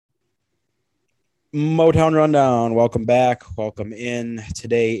Motown Rundown. Welcome back. Welcome in.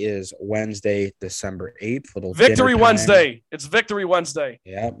 Today is Wednesday, December 8th. Little Victory dinner time. Wednesday. It's Victory Wednesday.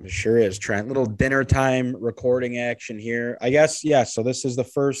 Yeah, it sure is, Trent. Little dinner time recording action here. I guess, yeah. So this is the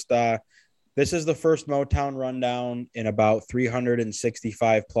first Motown Rundown in about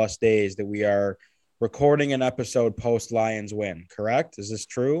 365 plus days that we are recording an episode post Lions win, correct? Is this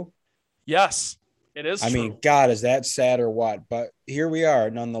true? Yes, it is I true. mean, God, is that sad or what? But here we are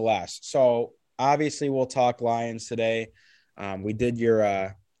nonetheless. So obviously we'll talk Lions today. We did your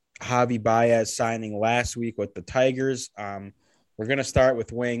Javi Baez signing last week with the Tigers. We're going to start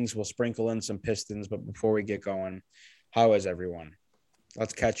with Wings. We'll sprinkle in some Pistons. But before we get going, how is everyone?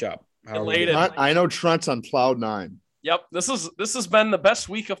 Let's catch up. How are we Elated. doing? I know Trent's on cloud nine. Yep, this has been the best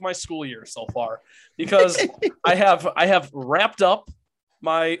week of my school year so far because I have wrapped up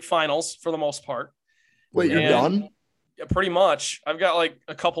my finals for the most part. Wait, you're And- done? Yeah, pretty much. I've got like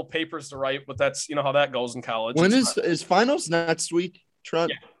a couple papers to write, but that's how that goes in college. When It's is finals next week, Trent?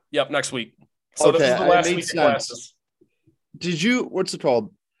 Yeah. Yep, next week. So this Okay, is the it last made week of sense. classes. Did you? What's it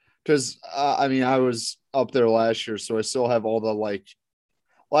called? Because I was up there last year, so I still have all the like.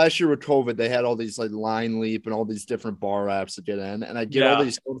 Last year with COVID, they had all these like Line Leap and all these different bar apps to get in, and I get all Yeah.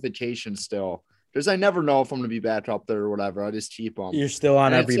 these notifications still because I never know if I'm going to be back up there or whatever. I just keep them. You're still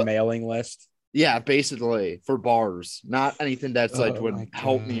on And every it's- mailing list. Yeah, basically for bars, not anything that's like Oh would my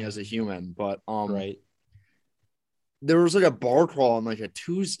help me God. as a human, but Right. there was like a bar crawl on like a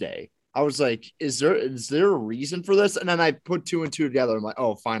Tuesday. I was like, is there a reason for this? And then I put two and two together. I'm like,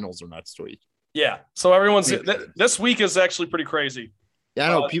 oh, finals are next week. Yeah. So everyone's Makes sense. this week is actually pretty crazy. Yeah,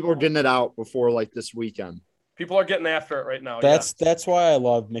 I know people are getting it out before like this weekend. People are getting after it right now. That's why I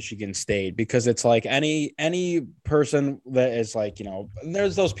love Michigan State, because it's like any person that is like,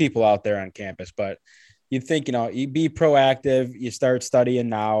 there's those people out there on campus, but you think, you be proactive, you start studying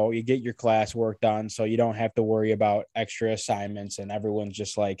now, you get your classwork done so you don't have to worry about extra assignments, and everyone's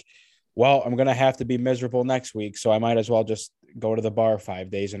just like, well, I'm going to have to be miserable next week, so I might as well just go to the bar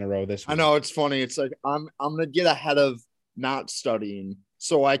 5 days in a row this week. I know it's funny. It's like I'm gonna get ahead of not studying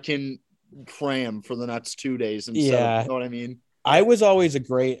so I can cram for the next 2 days instead Yeah. of, you know what I mean? I was always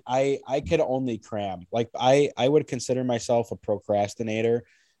I could only cram. Like I would consider myself a procrastinator,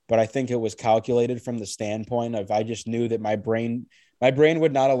 but I think it was calculated from the standpoint of I just knew that my brain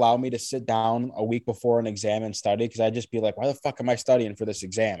would not allow me to sit down a week before an exam and study, because I'd just be like, why the fuck am I studying for this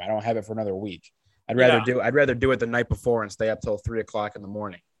exam? I don't have it for another week. I'd rather do it the night before and stay up till 3:00 in the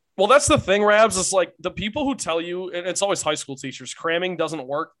morning. Well, that's the thing, Rabs, is like the people who tell you, and it's always high school teachers, cramming doesn't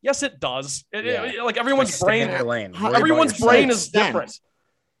work. Yes, it does. Like everyone's brain, Stay in your lane. How- Worry about everyone's yourself. brain is different.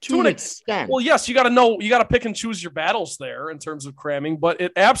 To an extent. Well, yes, you got to pick and choose your battles there in terms of cramming, but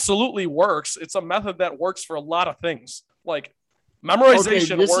it absolutely works. It's a method that works for a lot of things. Like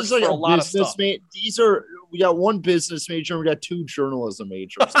memorization this works is like for a lot of business stuff. we got one business major and we got two journalism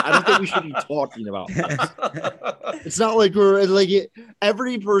majors. I don't think we should be talking about this. It's not like we're like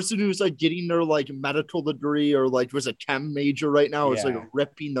every person who's like getting their like medical degree or like was a chem major right now is like Yeah.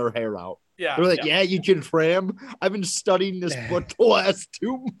 ripping their hair out. Yeah. They're like, yeah, you can cram. I've been studying this book the last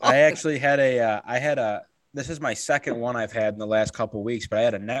 2 months. I actually had this is my second one I've had in the last couple of weeks, but I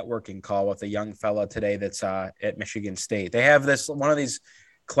had a networking call with a young fella today that's at Michigan State. They have one of these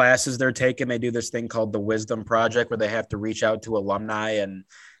classes they're taking. They do this thing called the Wisdom Project, where they have to reach out to alumni and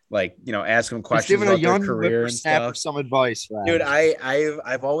ask them He's questions giving a about their young career and whippersnapper stuff. some advice, man. Dude,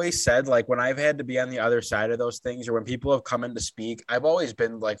 I've always said, like, when I've had to be on the other side of those things, or when people have come in to speak, I've always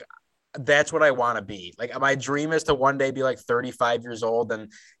been like, that's what I want to be. Like, my dream is to one day be like 35 years old and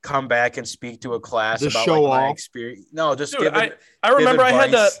come back and speak to a class Just about show like, my off. experience. No, just Dude, give it. I remember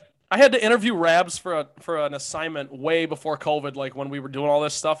advice. I had to interview Rabs for an assignment way before COVID, like when we were doing all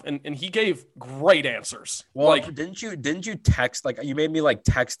this stuff, and he gave great answers. Well, like didn't you text, like, you made me like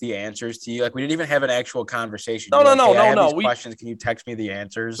text the answers to you? Like, we didn't even have an actual conversation. No, You were no, like, no, hey, I have no, these we- questions. Can you text me the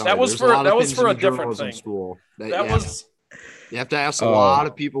answers? That was There's for- a lot of that was things for in a different journalism thing. School. that was You have to ask a Oh. lot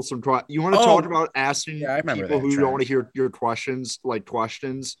of people some. You want to Oh. talk about asking Yeah, I remember people that who trend. don't want to hear your questions, like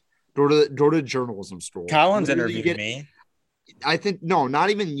questions. Go to journalism school. Collins Literally, interviewed me. I think no, not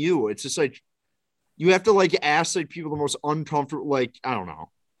even you. It's just like you have to like ask like people the most uncomfortable. Like I don't know.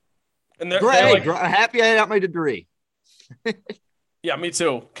 and they're Great, like, happy I got my degree. yeah, me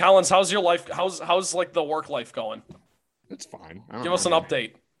too. Collins, how's your life? How's like the work life going? It's fine. I don't Give know, us an man.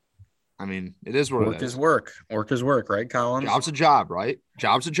 update. I mean, it is what Work it is is. work. Work is work, right, Collins? Job's a job, right?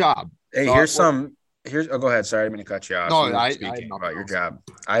 Job's a job. Hey, So, here's well- some. Oh, go ahead. Sorry, I didn't mean to cut you off. No, You were I have speaking nothing about your else. job.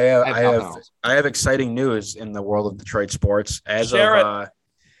 I have nothing else. I have exciting news in the world of Detroit sports. Share it.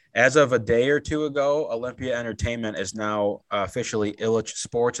 As of a day or two ago, Olympia Entertainment is now officially Illich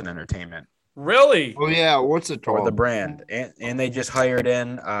Sports and Entertainment. Really? Oh yeah, what's it for called? the brand, and they just hired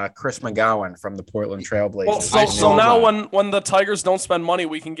in Chris McGowan from the Portland Trailblazers. Well, I so saw now that. when the Tigers don't spend money,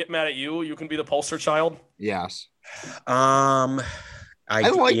 we can get mad at you. You can be the poster child. Yes. um, I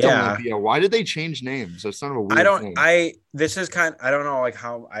liked yeah. Olympia. Why did they change names? That's kind of a I weird don't. thing. This is kind. I don't know. Like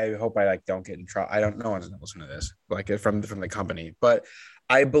how. I hope I like don't get in trouble. I don't. No one's gonna listen to this. Like from the company, but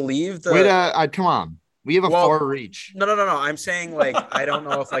I believe the. Wait, come on. We have a Well, far reach. No. I'm saying like I don't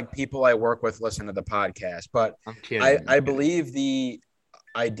know if like people I work with listen to the podcast, but I'm kidding. I believe the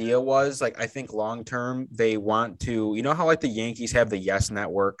idea was like I think long term they want to. You know how like the Yankees have the Yes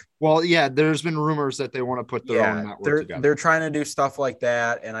Network. Well, yeah, there's been rumors that they want to put their own network together. They're trying to do stuff like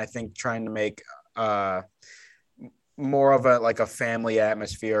that, and I think trying to make more of a like a family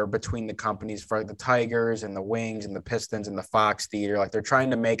atmosphere between the companies for like, the Tigers and the Wings and the Pistons and the Fox Theater. Like they're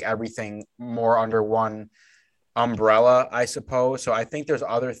trying to make everything more under one umbrella, I suppose. So I think there's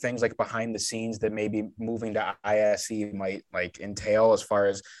other things like behind the scenes that maybe moving to ISE might like entail as far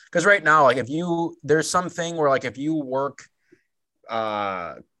as because right now, like if you there's something where like if you work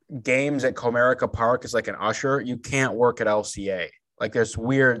games at Comerica Park as like an usher, you can't work at LCA. Like there's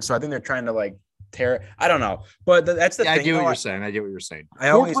weird. So I think they're trying to like I don't know, but that's the thing. I get what you're saying. I get what you're saying.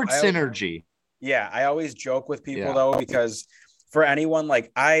 Corporate synergy. Yeah, I always joke with people though because for anyone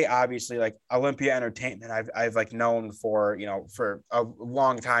like I obviously like Olympia Entertainment, I've like known for for a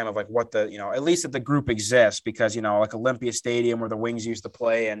long time of like what the at least that the group exists because like Olympia Stadium where the Wings used to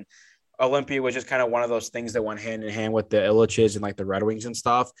play and Olympia was just kind of one of those things that went hand in hand with the Illiches and like the Red Wings and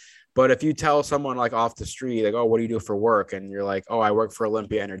stuff. But if you tell someone like off the street, like, oh, what do you do for work? And you're like, oh, I work for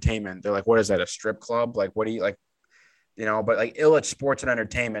Olympia Entertainment. They're like, what is that? A strip club? Like, what do you like? But like Illich Sports and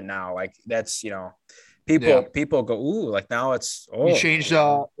Entertainment now, like that's, people go, ooh, like now it's, You changed,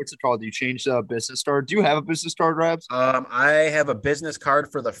 what's it called? You changed business card. Do you have a business card, Rabs? I have a business card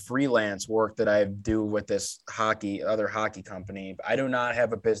for the freelance work that I do with this other hockey company. I do not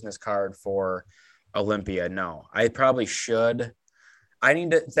have a business card for Olympia. No, I probably should. I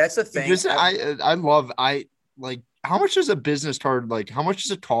need to. That's the thing. I like. How much does a business card like? How much does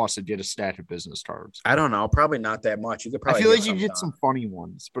it cost to get a stack of business cards? I don't know. Probably not that much. You could probably. I feel like you get some funny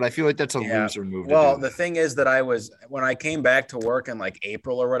ones, but I feel like that's a loser move. Well, the thing is that when I came back to work in like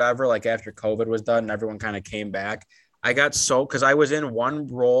April or whatever, like after COVID was done and everyone kind of came back, I got because I was in one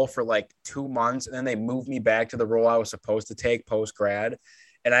role for like 2 months and then they moved me back to the role I was supposed to take post grad,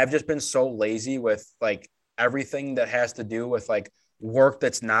 and I've just been so lazy with like everything that has to do with like work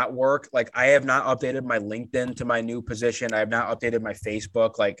that's not work. Like I have not updated my LinkedIn to my new position. I have not updated my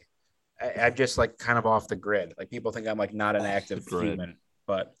Facebook. Like I'm just like kind of off the grid. Like people think I'm like not an active human,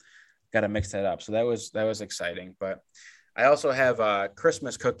 but got to mix that up. So that was exciting. But I also have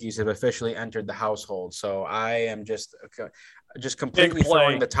Christmas cookies have officially entered the household. So I am just completely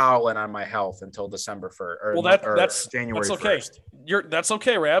throwing the towel in on my health until December 1st. Well, that's January. That's okay. 1st. That's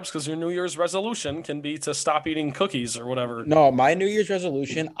okay, Rabs, because your New Year's resolution can be to stop eating cookies or whatever. No, my New Year's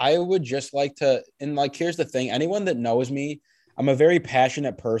resolution, I would just like to, and like, here's the thing. Anyone that knows me, I'm a very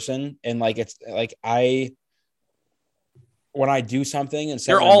passionate person. And like, it's like, when I do something and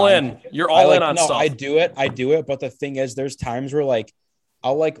you're all in on stuff. I do it. But the thing is, there's times where like,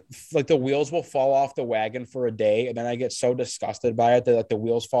 I'll like the wheels will fall off the wagon for a day. And then I get so disgusted by it that like the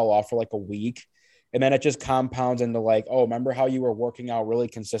wheels fall off for like a week. And then it just compounds into like, oh, remember how you were working out really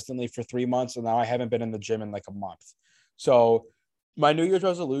consistently for 3 months? And now I haven't been in the gym in like a month. So my New Year's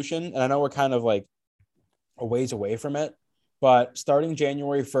resolution, and I know we're kind of like a ways away from it, but starting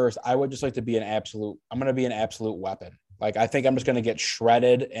January 1st, I would just like to be I'm going to be an absolute weapon. Like, I think I'm just going to get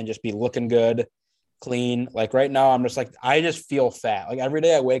shredded and just be looking good, clean. Like right now, I'm just like, I just feel fat. Like every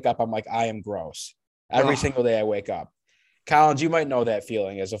day I wake up, I'm like, I am gross. Every single day I wake up. Collins, you might know that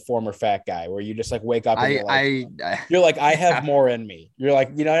feeling as a former fat guy where you just like wake up and you're like, I have more in me. You're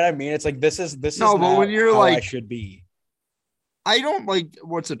like, you know what I mean? It's like, this is no, but when you're like, I should be. I don't like,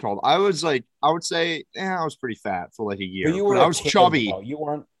 what's it called? I was like, I would say, I was pretty fat for like a year. But I was chubby. Though. You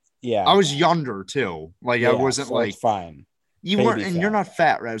weren't. Yeah. I was younger too. Like I wasn't so like fine. You weren't, and you're not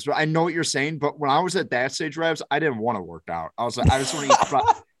fat, Revs, but I know what you're saying. But when I was at that stage, Revs, I didn't want to work out. I was like, I just want to eat.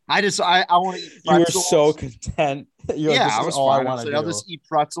 I want to eat pretzels. You were so content. I was fine. I'll just eat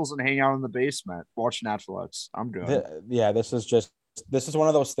pretzels and hang out in the basement, watch Netflix. I'm good. This is one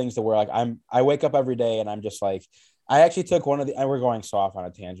of those things that where like I wake up every day and I'm just like, I actually took and we're going soft on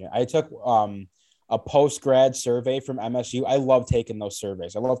a tangent. I took a post-grad survey from MSU. I love taking those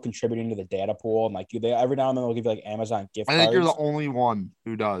surveys. I love contributing to the data pool. And like every now and then they'll give you like Amazon gift cards. I think you're the only one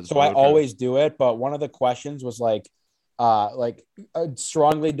who does. So I always do it. But one of the questions was like, like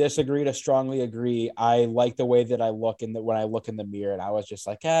strongly disagree to strongly agree. I like the way that I look when I look in the mirror, and I was just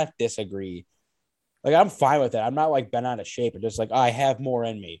like, disagree. Like, I'm fine with it. I'm not like bent out of shape. It's just like, I have more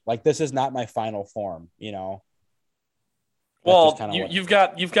in me. Like, this is not my final form, you know? Well, you've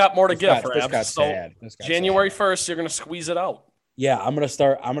got more to give, This got so sad. January 1st, you're going to squeeze it out. Yeah, I'm gonna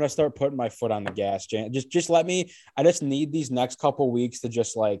start putting my foot on the gas. Just let me. I just need these next couple weeks to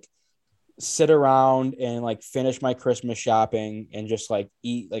just like sit around and like finish my Christmas shopping and just like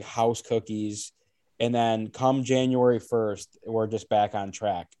eat like house cookies, and then come January 1st, we're just back on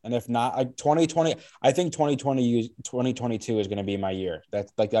track. And if not, like 2020, I think 2022 is gonna be my year.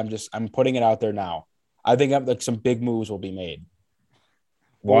 That's like I'm putting it out there now. I think like some big moves will be made.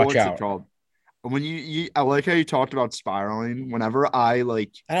 Watch out. When I like how you talked about spiraling. Whenever I don't know,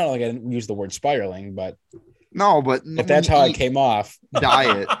 like I didn't use the word spiraling, but no, but if that's how it came off,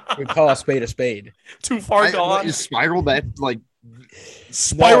 diet, we call a spade a spade. Too far gone. Spiral that like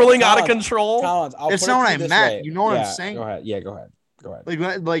spiraling out of control. Collins, it's not what I meant. You know what I'm saying? Go ahead. Yeah, go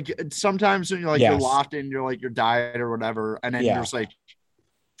ahead. Like sometimes when you're you're locked in your your diet or whatever, and then you're just like.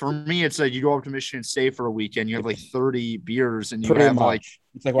 For me, it's like you go up to Michigan State for a weekend, you have like 30 beers, and you have like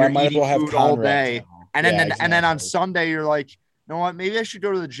it's like, well, I might as well have food all day, and then on Sunday you're like, you know what? Maybe I should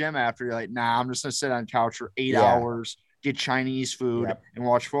go to the gym after. You're like, nah, I'm just gonna sit on the couch for 8 hours, get Chinese food, and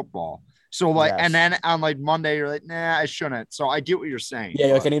watch football. So and then on like Monday you're like, nah, I shouldn't. So I get what you're saying. Yeah,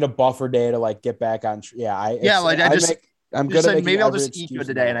 like I need a buffer day to like get back on. I'm good. Maybe I'll just eat good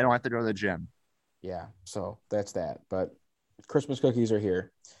today, and I don't have to go to the gym. Yeah, so that's that. But Christmas cookies are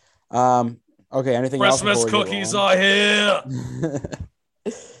here. Okay. Anything else? Christmas cookies are here.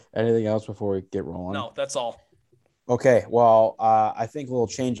 Anything else before we get rolling? No, that's all. Okay. Well, I think a little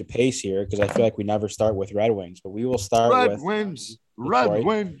change of pace here because I feel like we never start with Red Wings, but we will start with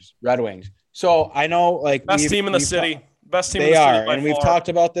Red Wings. So I know, like, best team in the city. Best team. They are, and we've talked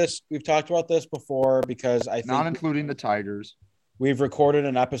about this. We've talked about this before because I think, not including the Tigers. We've recorded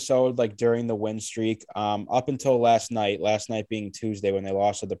an episode like during the win streak, up until last night being Tuesday when they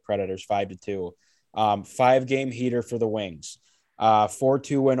lost to the Predators 5-2. 5-game heater for the Wings.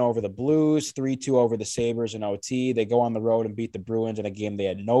 4-2 win over the Blues, 3-2 over the Sabres in OT. They go on the road and beat the Bruins in a game they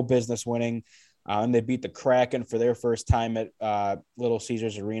had no business winning. And they beat the Kraken for their first time at Little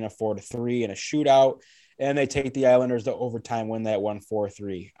Caesars Arena 4-3 in a shootout. And they take the Islanders to overtime, win that one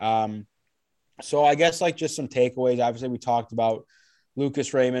 4-3. So I guess like just some takeaways. Obviously, we talked about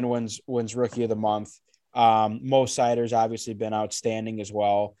Lucas Raymond wins Rookie of the Month. Mo Seider's obviously been outstanding as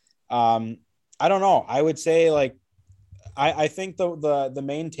well. I don't know. I would say like I think the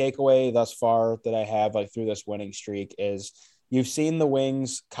main takeaway thus far that I have like through this winning streak is you've seen the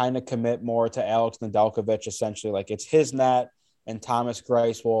Wings kind of commit more to Alex Nedeljkovic. Essentially, like it's his net, and Thomas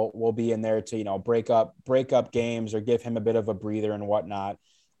Greiss will be in there to break up games or give him a bit of a breather and whatnot.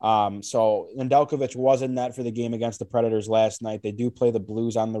 So Nedeljkovic was in net for the game against the Predators last night. They do play the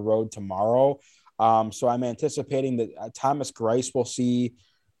Blues on the road tomorrow. So I'm anticipating that Thomas Greiss will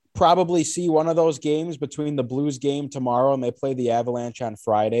probably see one of those games between the Blues game tomorrow and they play the Avalanche on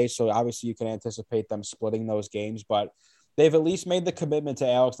Friday. So obviously you can anticipate them splitting those games, but they've at least made the commitment to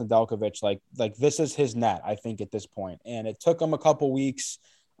Alex Nedeljkovic. Like this is his net, I think, at this point. And it took him a couple weeks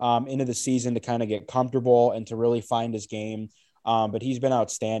into the season to kind of get comfortable and to really find his game. But he's been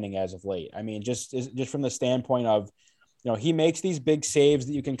outstanding as of late. I mean, just from the standpoint of, he makes these big saves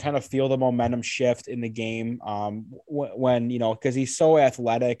that you can kind of feel the momentum shift in the game when because he's so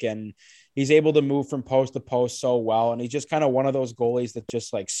athletic and he's able to move from post to post so well. And he's just kind of one of those goalies that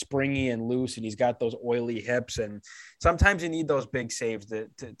just like springy and loose, and he's got those oily hips. And sometimes you need those big saves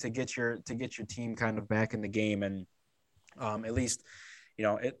to get your team kind of back in the game and at least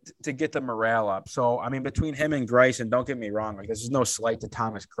to get the morale up. So, I mean, between him and Greiss, and don't get me wrong, like this is no slight to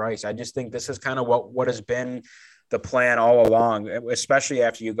Thomas Greiss. I just think this is kind of what has been the plan all along, especially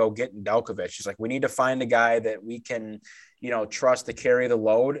after you go get Nedeljkovic. It's like, we need to find a guy that we can, trust to carry the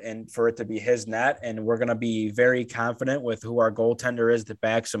load and for it to be his net. And we're going to be very confident with who our goaltender is that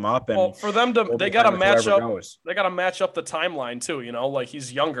backs him up. And for them to, they got to match up. They got to match up the timeline too, like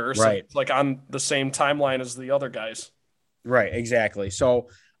he's younger, so right? Like on the same timeline as the other guys. Right. Exactly. So,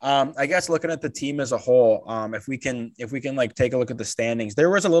 I guess looking at the team as a whole, if we can like take a look at the standings, there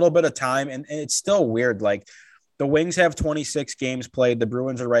was a little bit of time and it's still weird. Like the Wings have 26 games played. The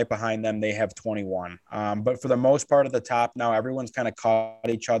Bruins are right behind them. They have 21. But for the most part at the top now, everyone's kind of caught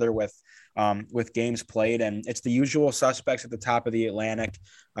each other with games played, and it's the usual suspects at the top of the Atlantic.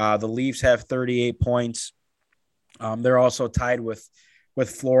 The Leafs have 38 points. They're also tied with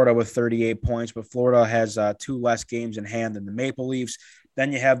Florida with 38 points, but Florida has 2 less games in hand than the Maple Leafs.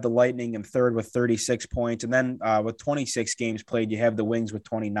 Then you have the Lightning in third with 36 points. And then with 26 games played, you have the Wings with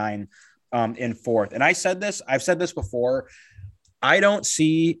 29 in fourth. And I've said this before. I don't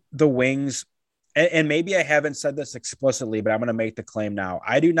see the Wings, and maybe I haven't said this explicitly, but I'm going to make the claim now.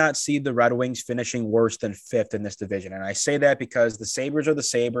 I do not see the Red Wings finishing worse than fifth in this division. And I say that because the Sabres are the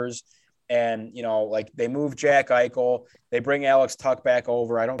Sabres. And, like they move Jack Eichel, they bring Alex Tuch back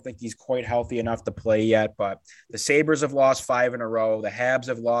over. I don't think he's quite healthy enough to play yet, but the Sabres have lost 5 in a row. The Habs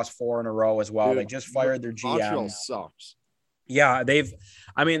have lost 4 in a row as well. Dude, they just fired their GM. Montreal sucks. Yeah,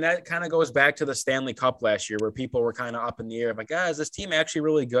 that kind of goes back to the Stanley Cup last year where people were kind of up in the air. Like, is this team actually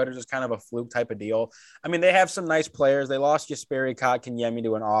really good or just kind of a fluke type of deal? I mean, they have some nice players. They lost Jesperi Kotkaniemi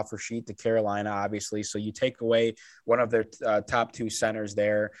to an offer sheet to Carolina, obviously. So you take away one of their top 2 centers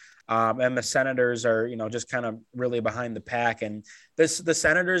there. And the Senators are, just kind of really behind the pack. And the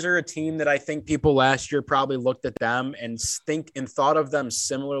Senators are a team that I think people last year probably looked at them and thought of them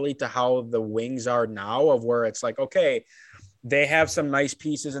similarly to how the Wings are now, of where it's like, okay, they have some nice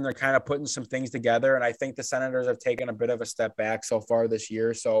pieces and they're kind of putting some things together. And I think the Senators have taken a bit of a step back so far this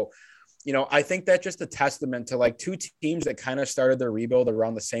year. So, I think that's just a testament to like 2 teams that kind of started their rebuild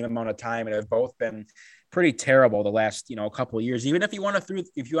around the same amount of time and have both been pretty terrible the last, a couple of years. Even if you want to throw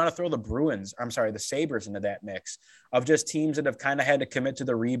the Sabres into that mix of just teams that have kind of had to commit to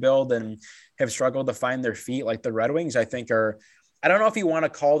the rebuild and have struggled to find their feet, like the Red Wings, I think I don't know if you want to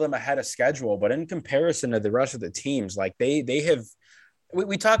call them ahead of schedule, but in comparison to the rest of the teams, like they have,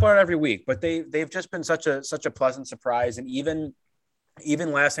 we talk about it every week, but they've just been such a pleasant surprise. And even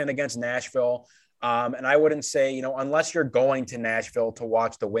last night against Nashville, and I wouldn't say, unless you're going to Nashville to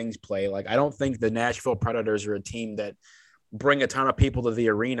watch the Wings play, like I don't think the Nashville Predators are a team that bring a ton of people to the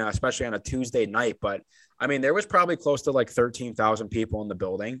arena, especially on a Tuesday night. But I mean, there was probably close to like 13,000 people in the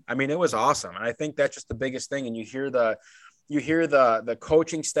building. I mean, it was awesome. And I think that's just the biggest thing. And you hear the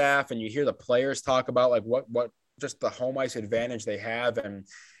coaching staff and you hear the players talk about like what just the home ice advantage they have. And,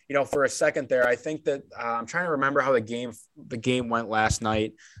 for a second there, I think that I'm trying to remember how the game went last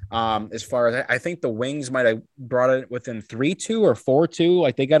night. As far as I think the Wings might have brought it within 3-2 or 4-2.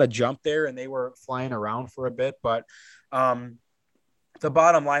 Like they got a jump there and they were flying around for a bit. But the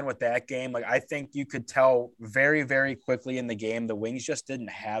bottom line with that game, like I think you could tell very, very quickly in the game, the Wings just didn't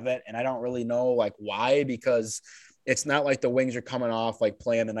have it. And I don't really know like why, because it's not like the Wings are coming off like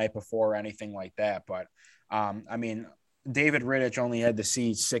playing the night before or anything like that. But I mean, David Rittich only had to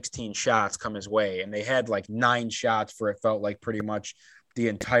see 16 shots come his way, and they had like 9 shots for it felt like pretty much the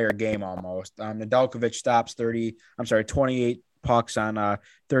entire game almost. Nedeljkovic stops 28 pucks on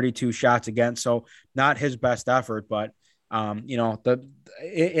 32 shots again. So not his best effort, but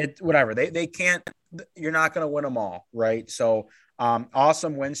whatever. They can't, you're not going to win them all, right? So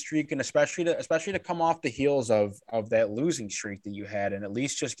awesome win streak, and especially to come off the heels of that losing streak that you had, and at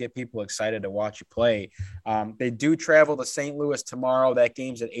least just get people excited to watch you play. They do travel to St. Louis tomorrow. That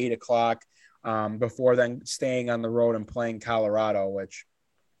game's at 8:00. Before then staying on the road and playing Colorado, which,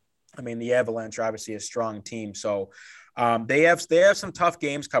 I mean, the Avalanche are obviously a strong team. So they have some tough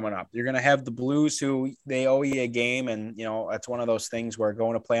games coming up. You're going to have the Blues, who they owe you a game. And, it's one of those things where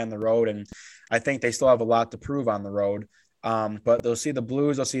going to play on the road, and I think they still have a lot to prove on the road. But they'll see the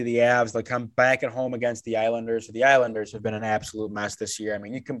Blues, they'll see the Avs, they'll come back at home against the Islanders. So the Islanders have been an absolute mess this year. I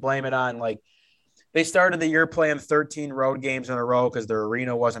mean, you can blame it on like they started the year playing 13 road games in a row because their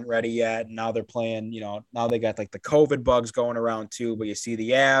arena wasn't ready yet. And now they're playing, now they got like the COVID bugs going around too. But you see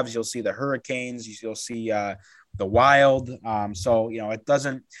the Avs, you'll see the Hurricanes, you'll see the Wild. So, it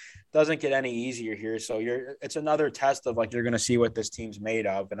doesn't get any easier here. So it's another test of like, you're going to see what this team's made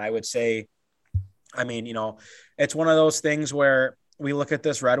of. And I would say, I mean, it's one of those things where we look at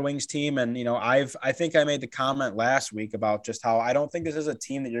this Red Wings team and, I think I made the comment last week about just how I don't think this is a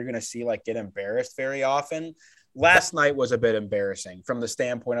team that you're going to see like get embarrassed very often. Last night was a bit embarrassing from the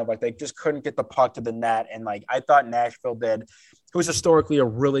standpoint of like, they just couldn't get the puck to the net. And like, I thought Nashville did, who's historically a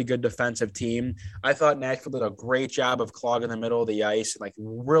really good defensive team. I thought Nashville did a great job of clogging the middle of the ice and like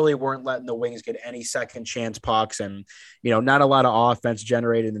really weren't letting the Wings get any second chance pucks, and, not a lot of offense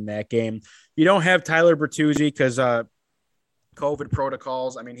generated in that game. You don't have Tyler Bertuzzi because COVID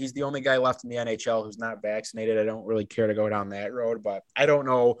protocols. I mean, he's the only guy left in the NHL who's not vaccinated. I don't really care to go down that road, but I don't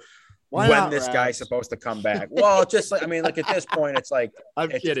know when this guy's supposed to come back. Well, just like, I mean, like at this point, it's like,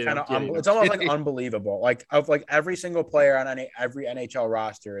 it's almost like unbelievable. Like of like every single player on every NHL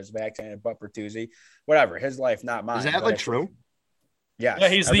roster is vaccinated, but Bertuzzi, whatever, his life, not mine. Is that like true? Yes. Yeah,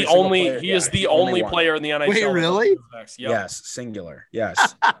 he's Every the single only. player. He Yeah, is he's the only one. player in the NHL. Wait, really? Yep. Yes, singular.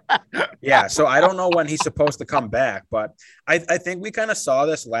 Yes. Yeah. So I don't know when he's supposed to come back, but I think we kind of saw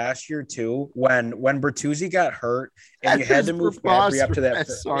this last year too when Bertuzzi got hurt and you had to move Fabry up to that.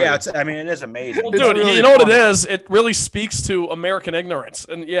 Yeah, it is amazing. Well, dude, really you know funny. what it is? It really speaks to American ignorance.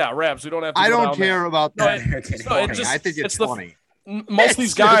 And yeah, Rabs, we don't have to. I go don't down care that. about No, that. I think it's funny. Most of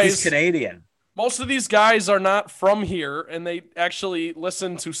these guys, He's Canadian. most of these guys are not from here, and they actually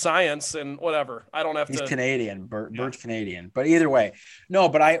listen to science and whatever. I don't have He's to. Canadian, Bert's Canadian. But either way, no.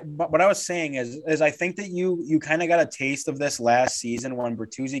 But what I was saying is I think that you kind of got a taste of this last season when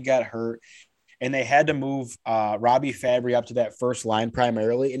Bertuzzi got hurt, and they had to move Robbie Fabry up to that first line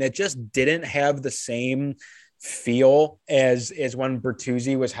primarily, and it just didn't have the same feel as when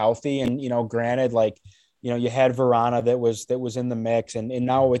Bertuzzi was healthy. And granted, like. You had Verana that was in the mix, and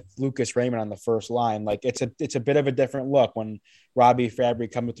now with Lucas Raymond on the first line, like it's a bit of a different look when Robbie Fabry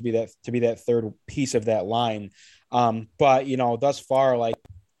comes to be that third piece of that line. But thus far, like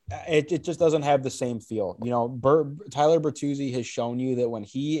it just doesn't have the same feel. Tyler Bertuzzi has shown you that when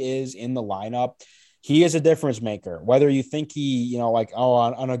he is in the lineup, he is a difference maker. Whether you think he,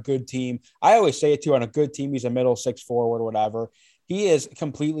 on a good team, I always say it too, on a good team, he's a middle six forward or whatever. He has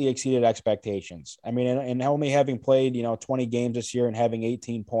completely exceeded expectations. I mean, and only having played, 20 games this year and having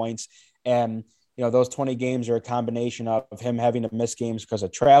 18 points. And, those 20 games are a combination of him having to miss games because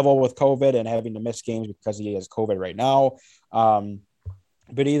of travel with COVID and having to miss games because he has COVID right now.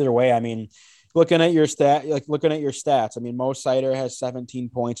 But either way, I mean, looking at your stats, I mean, Mo Seider has 17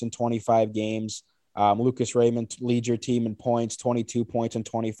 points in 25 games. Lucas Raymond leads your team in points, 22 points in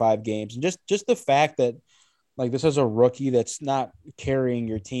 25 games. And just the fact that, like, this is a rookie that's not carrying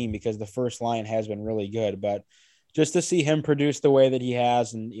your team because the first line has been really good, but just to see him produce the way that he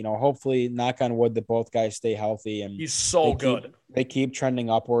has, and hopefully, knock on wood, that both guys stay healthy and he's so good. They keep trending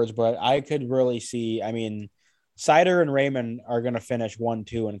upwards, but I could really see. I mean, Seider and Raymond are going to finish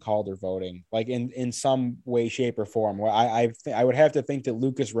 1-2 in Calder voting, like in some way, shape, or form. Where I would have to think that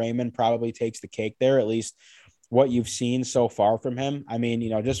Lucas Raymond probably takes the cake there, at least what you've seen so far from him. I mean,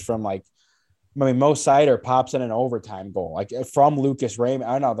 just from Mo Seider pops in an overtime goal, like from Lucas Raymond.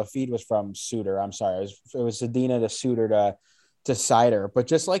 I don't know, the feed was from Suter. I'm sorry. It was Zadina to Suter to Seider, but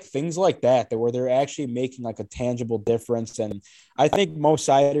just like things like that where they're actually making like a tangible difference. And I think Mo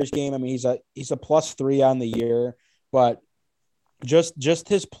Seider's game, I mean, he's a +3 on the year, but just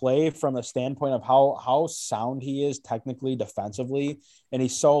his play from the standpoint of how sound he is technically defensively. And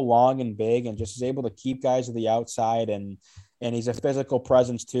he's so long and big and just is able to keep guys to the outside, and he's a physical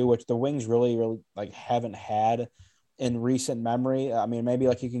presence too, which the Wings really, really like haven't had in recent memory. I mean, maybe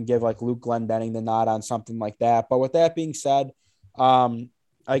like you can give like Luke Glendening the nod on something like that. But with that being said,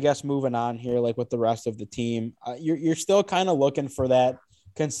 I guess moving on here, like with the rest of the team, you're still kind of looking for that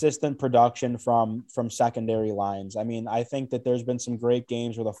consistent production from secondary lines. I mean, I think that there's been some great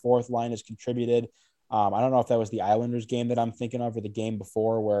games where the fourth line has contributed. I don't know if that was the Islanders game that I'm thinking of or the game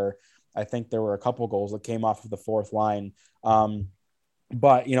before, where I think there were a couple goals that came off of the fourth line.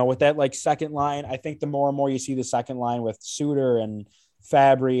 But, with that like second line, I think the more and more you see the second line with Suter and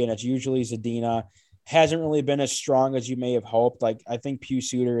Fabry, and it's usually Zadina, hasn't really been as strong as you may have hoped. Like, I think Pius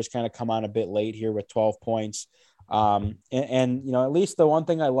Suter has kind of come on a bit late here with 12 points. And at least the one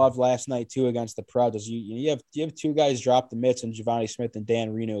thing I loved last night too against the Preds is you have two guys drop the mitts, and Giovanni Smith and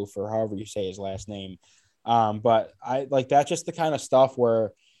Dan Reno, for however you say his last name. But I like that's just the kind of stuff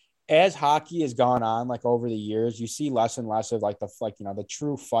where, as hockey has gone on, like over the years, you see less and less of the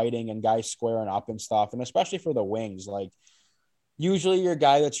true fighting and guys squaring up and stuff. And especially for the Wings, like usually your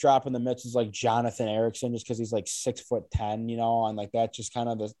guy that's dropping the mitts is like Jonathan Ericsson, just because he's like 6'10", and like that's just kind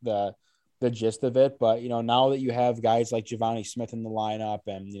of the gist of it. But, now that you have guys like Giovanni Smith in the lineup,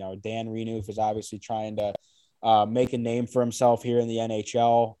 and, Dan Renouf is obviously trying to make a name for himself here in the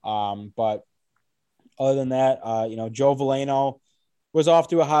NHL. But other than that, Joe Veleno was off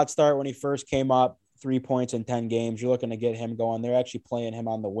to a hot start when he first came up, 3 points in 10 games. You're looking to get him going. They're actually playing him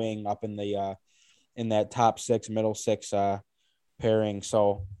on the wing up in the in that top six, middle six pairing.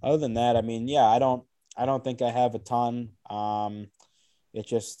 So other than that, I mean, yeah, I don't think I have a ton. It's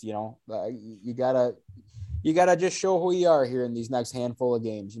just, you gotta just show who you are here in these next handful of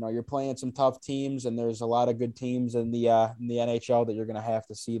games. You're playing some tough teams, and there's a lot of good teams in the NHL that you're going to have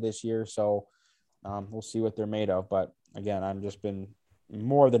to see this year. So we'll see what they're made of. But again, I've just been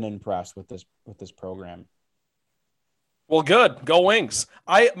more than impressed with this program. Well, good. Go Wings.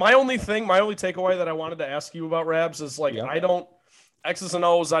 My only takeaway that I wanted to ask you about, Rabs, is like, I don't X's and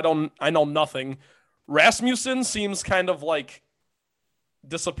O's. I know nothing. Rasmussen seems kind of like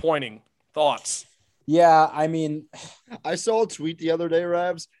disappointing. Thoughts? Yeah, I mean, I saw a tweet the other day,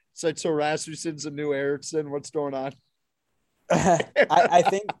 Rabs, said, so Rasmussen's a new Eriksson. What's going on? I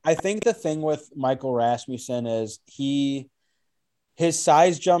think the thing with Michael Rasmussen is his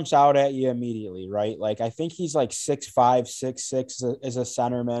size jumps out at you immediately, right? Like I think he's like 6'5", 6'6" as a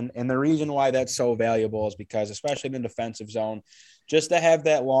centerman. And the reason why that's so valuable is because, especially in the defensive zone, just to have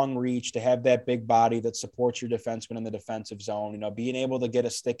that long reach, to have that big body that supports your defenseman in the defensive zone, being able to get a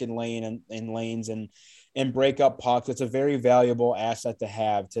stick in lane and in lanes and break up pucks, it's a very valuable asset to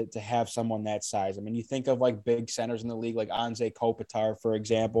have someone that size. I mean, you think of like big centers in the league, like Anze Kopitar, for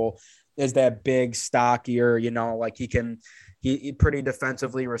example, is that big, stockier, like he pretty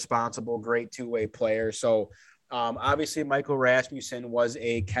defensively responsible, great two-way player. So obviously Michael Rasmussen was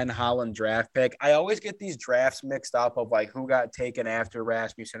a Ken Holland draft pick. I always get these drafts mixed up of like who got taken after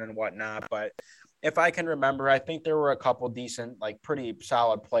Rasmussen and whatnot. But if I can remember, I think there were a couple decent, like pretty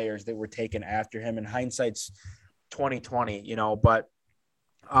solid players that were taken after him. In hindsight's 2020, but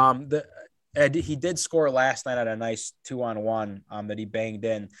he did score last night at a nice 2-on-1 that he banged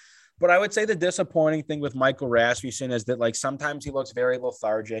in. But I would say the disappointing thing with Michael Rasmussen is that like sometimes he looks very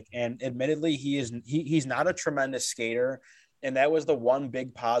lethargic, and admittedly he's not a tremendous skater. And that was the one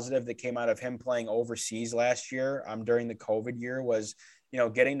big positive that came out of him playing overseas last year during the COVID year was,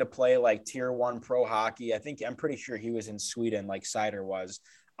 getting to play like tier 1 pro hockey. I'm pretty sure he was in Sweden like Seider was.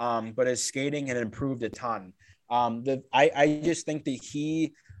 But his skating had improved a ton. I just think that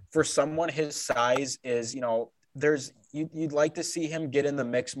he, for someone his size, is, you'd like to see him get in the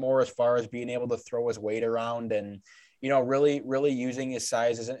mix more as far as being able to throw his weight around and, really using his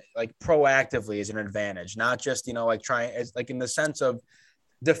size as like proactively as an advantage, not just, like trying as like in the sense of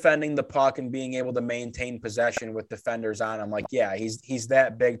defending the puck and being able to maintain possession with defenders on him. Like, yeah, he's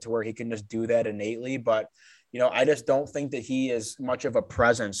that big to where he can just do that innately. But, I just don't think that he is much of a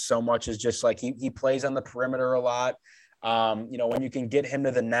presence so much as just like he plays on the perimeter a lot. When you can get him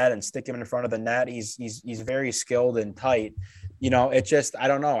to the net and stick him in front of the net, he's very skilled and tight. It just, I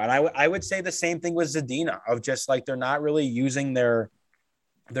don't know. And I would say the same thing with Zadina of just like, they're not really using their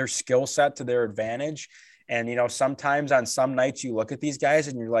skill set to their advantage. And, sometimes on some nights you look at these guys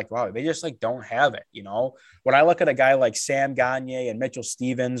and you're like, wow, they just like don't have it. When I look at a guy like Sam Gagner and Mitchell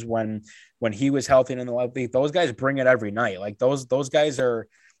Stevens, when he was healthy in the league, those guys bring it every night. Like those guys are,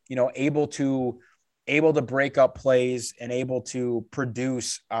 able to break up plays and able to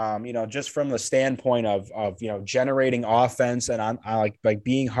produce, just from the standpoint of generating offense and on like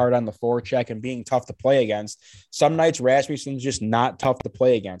being hard on the forecheck and being tough to play against. Some nights Rasmussen's just not tough to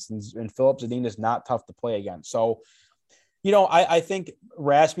play against, and Philip Zadina is not tough to play against. So, I think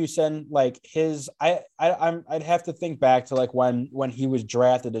Rasmussen, like I'd have to think back to like when he was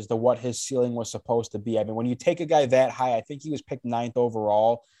drafted as to what his ceiling was supposed to be. I mean, when you take a guy that high, I think he was picked 9th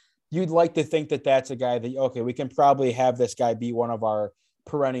overall. You'd like to think that that's a guy that, okay, we can probably have this guy be one of our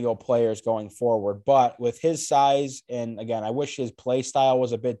perennial players going forward. But with his size, and again, I wish his play style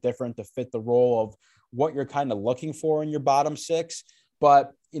was a bit different to fit the role of what you're kind of looking for in your bottom six.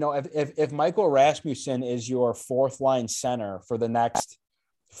 But, if Michael Rasmussen is your 4th line center for the next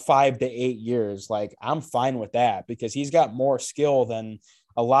 5 to 8 years, like I'm fine with that because he's got more skill than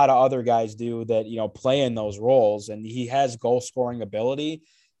a lot of other guys do that, play in those roles. And he has goal scoring ability.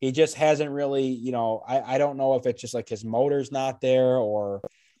 He just hasn't really, I don't know if it's just like his motor's not there or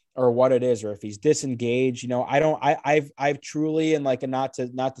what it is, or if he's disengaged. I've truly, and like, not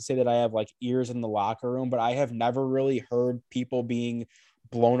to say that I have like ears in the locker room, but I have never really heard people being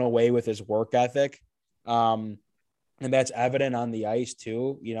blown away with his work ethic. And that's evident on the ice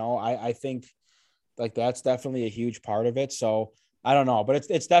too. I think like that's definitely a huge part of it. So I don't know, but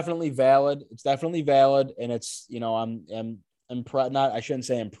it's definitely valid. It's definitely valid. And it's, I'm impressed. Not, I shouldn't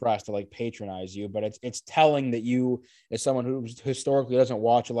say impressed to like patronize you, but it's telling that you, as someone who historically doesn't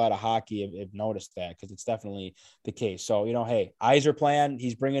watch a lot of hockey, have noticed that, because it's definitely the case. So, hey, Yzerplan,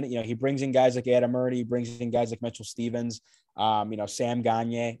 he's bringing, he brings in guys like Adam Murray, he brings in guys like Mitchell Stevens, Sam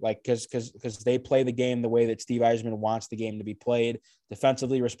Gagner, like, because they play the game the way that Steve Yzerman wants the game to be played,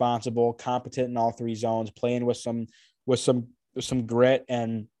 defensively responsible, competent in all 3 zones, playing with some grit.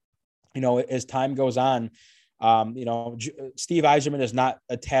 And, as time goes on, Steve Yzerman is not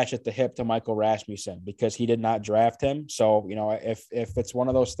attached at the hip to Michael Rasmussen because he did not draft him. So, if it's one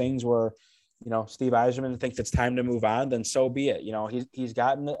of those things where, Steve Yzerman thinks it's time to move on, then so be it. He's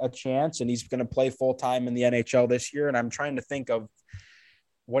gotten a chance and he's going to play full time in the NHL this year. And I'm trying to think of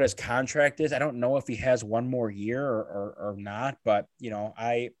what his contract is. I don't know if he has one more year or not, but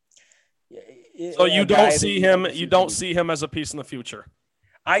so you don't see him as a piece in the future.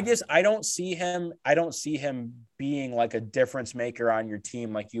 I don't see him being like a difference maker on your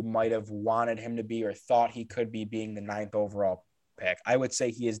team like you might have wanted him to be or thought he could be being the 9th overall pick. I would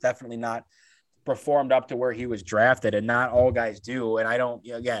say he is definitely not performed up to where he was drafted, and not all guys do. And I don't,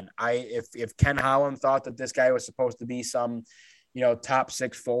 again, if Ken Holland thought that this guy was supposed to be some, top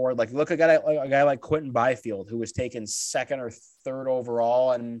 6 forward, like look at a guy like Quentin Byfield, who was taken 2nd or 3rd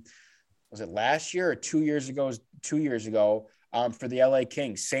overall. And was it last year or 2 years ago? 2 years ago. For the LA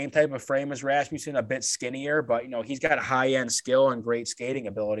Kings, same type of frame as Rasmussen, a bit skinnier, but he's got a high end skill and great skating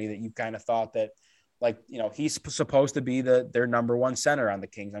ability that you kind of thought that, he's supposed to be their number 1 center on the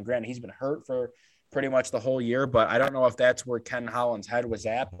Kings. And granted, he's been hurt for pretty much the whole year, but I don't know if that's where Ken Holland's head was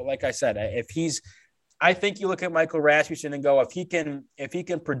at. But like I said, I think you look at Michael Rasmussen and go, if he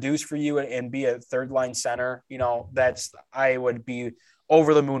can produce for you and be a 3rd line center, I would be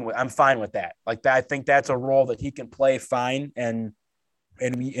over the moon with. I'm fine with that. Like that, I think that's a role that he can play fine, and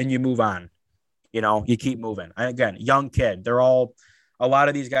you move on. You keep moving. And again, young kid. A lot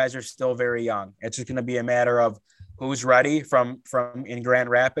of these guys are still very young. It's just going to be a matter of who's ready from in Grand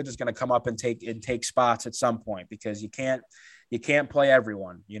Rapids is going to come up and take spots at some point, because you can't play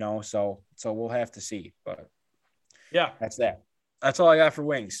everyone. So we'll have to see. But yeah, that's that. That's all I got for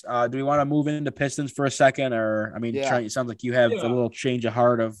Wings. Do we want to move into Pistons for a second? Or, Trent, it sounds like you have a little change of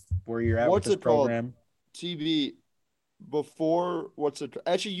heart of where you're at with this program. TV,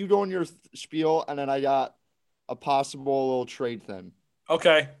 actually, you go on your spiel, and then I got a possible little trade thing.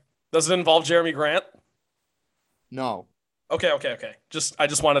 Okay. Does it involve Jeremy Grant? No. Okay. I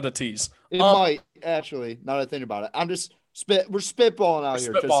just wanted to tease. It might, actually, now that I think about it. We're spitballing out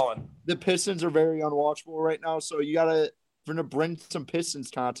here. Spitballing. The Pistons are very unwatchable right now, so you got to – if you're going to bring some Pistons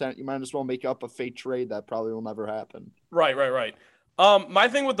content, you might as well make up a fake trade that probably will never happen. Right. My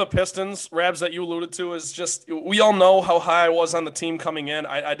thing with the Pistons, Rabs, that you alluded to is just we all know how high I was on the team coming in.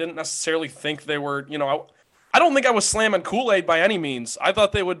 I didn't necessarily think they were, I don't think I was slamming Kool-Aid by any means. I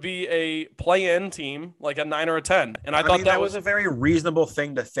thought they would be a play-in team, like a 9 or a 10. And I thought that was a very reasonable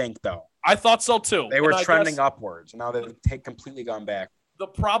thing to think, though. I thought so, too. They were trending upwards. Now they've completely gone back. The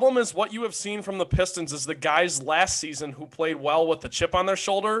problem is what you have seen from the Pistons is the guys last season who played well with the chip on their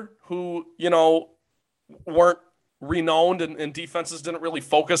shoulder, who, weren't renowned and defenses didn't really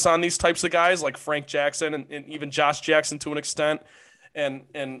focus on these types of guys like Frank Jackson and even Josh Jackson to an extent. And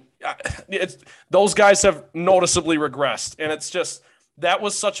those guys have noticeably regressed. And it's just that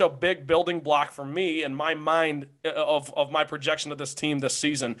was such a big building block for me in my mind of my projection of this team this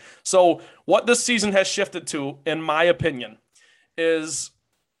season. So what this season has shifted to, in my opinion, is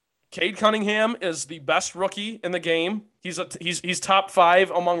Cade Cunningham is the best rookie in the game. He's top 5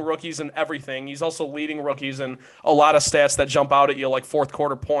 among rookies in everything. He's also leading rookies in a lot of stats that jump out at you, like fourth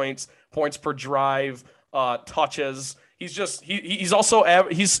quarter points per drive, touches. He's also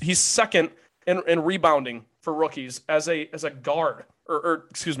he's second in rebounding for rookies as a guard, or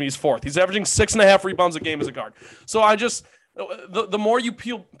excuse me, he's 4th. He's averaging 6.5 rebounds a game as a guard. So the more you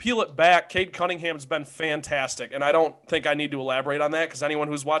peel it back, Cade Cunningham's been fantastic, and I don't think I need to elaborate on that because anyone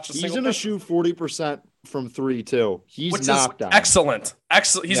who's watched he's going to shoot 40% from 3 too. He's knocked down. Excellent.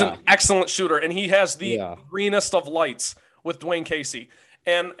 He's an excellent shooter, and he has the greenest of lights with Dwayne Casey.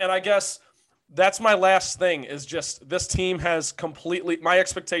 And I guess that's my last thing is just this team has completely – my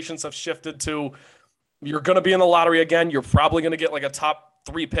expectations have shifted to you're going to be in the lottery again. You're probably going to get like a top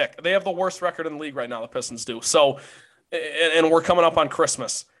 3 pick. They have the worst record in the league right now, the Pistons do. So – and we're coming up on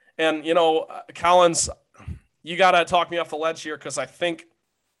Christmas. And, Collins, you got to talk me off the ledge here because I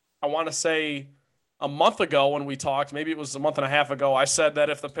want to say a month ago when we talked, maybe it was a month and a half ago, I said that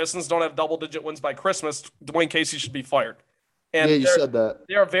if the Pistons don't have double-digit wins by Christmas, Dwayne Casey should be fired. And you said that.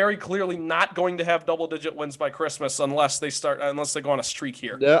 They are very clearly not going to have double-digit wins by Christmas unless they go on a streak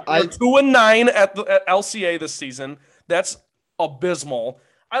here. Yeah, They're 2-9 at LCA this season. That's abysmal.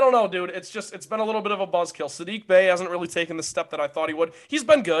 I don't know, dude. It's been a little bit of a buzzkill. Saddiq Bey hasn't really taken the step that I thought he would. He's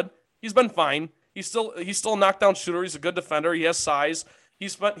been good. He's been fine. He's still a knockdown shooter. He's a good defender. He has size.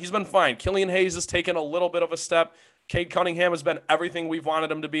 He's been fine. Killian Hayes has taken a little bit of a step. Cade Cunningham has been everything we've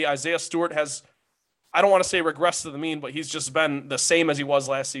wanted him to be. Isaiah Stewart has, I don't want to say regressed to the mean, but he's just been the same as he was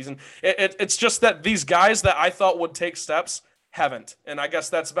last season. It's just that these guys that I thought would take steps haven't. And I guess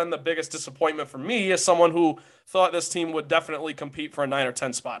that's been the biggest disappointment for me as someone who thought this team would definitely compete for a 9 or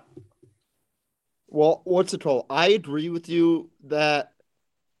 10 spot. Well, what's it called? I agree with you that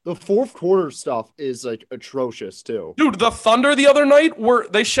the fourth quarter stuff is like atrocious too. Dude, the Thunder the other night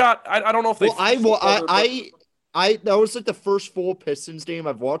they shot. I don't know if they. I that was like the first full Pistons game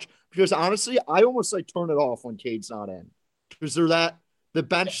I've watched because honestly, I almost like turn it off when Cade's not in because the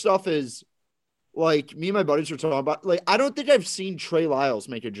bench stuff is like me and my buddies were talking about, like, I don't think I've seen Trey Lyles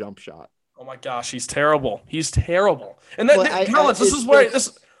make a jump shot. Oh my gosh, he's terrible. He's terrible. And But Collins, this it's is where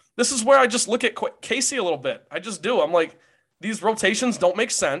just- this is where I just look at Casey a little bit. I just do. I'm like, these rotations don't make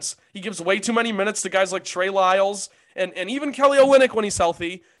sense. He gives way too many minutes to guys like Trey Lyles and even Kelly Olynyk when he's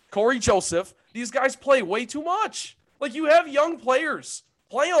healthy, Corey Joseph. These guys play way too much. Like, you have young players.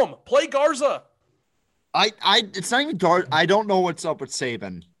 Play them. Play Garza. it's not even guard. I don't know what's up with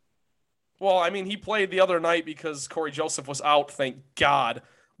Saban. Well, I mean, he played the other night because Corey Joseph was out, thank God.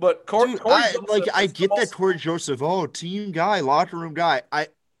 But Corey Dude, Joseph I is the get that most- Corey Joseph, team guy, locker room guy.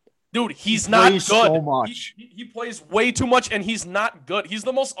 Dude, he's He not plays good. so much. He plays way too much, and he's not good. He's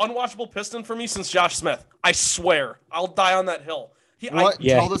the most unwatchable Piston for me since Josh Smith. I swear. I'll die on that hill. Yeah,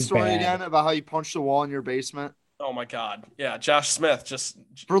 Tell the he's story bad. again about how you punched the wall in your basement. Oh, my God. Yeah, Josh Smith just...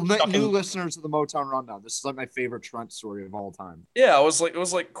 For chucking- new listeners of the Motown Rundown, this is like my favorite Trent story of all time. Yeah, it was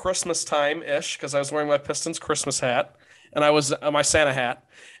like Christmas time-ish because I was wearing my Pistons Christmas hat, and I was my Santa hat,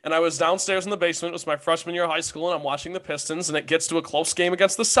 and I was downstairs in the basement. It was my freshman year of high school, and I'm watching the Pistons, and it gets to a close game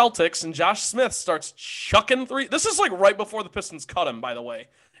against the Celtics, and Josh Smith starts chucking three. This is like right before the Pistons cut him, by the way.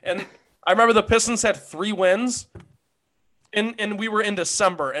 And I remember the Pistons had 3 wins, and we were in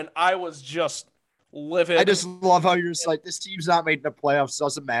December, and I was just livid. I just love how you're just like, this team's not making the playoffs.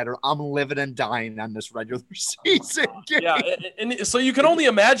 Doesn't matter. I'm living and dying on this regular season game. Yeah, and so you can only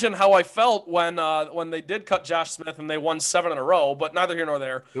imagine how I felt when they did cut Josh Smith and they won 7 in a row, but neither here nor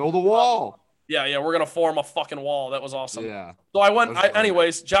there. Build a wall. Yeah, we're gonna form a fucking wall. That was awesome. Yeah. So That was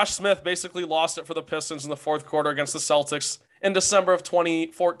anyways, Josh Smith basically lost it for the Pistons in the fourth quarter against the Celtics in December of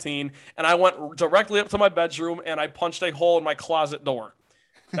 2014, and I went directly up to my bedroom and I punched a hole in my closet door.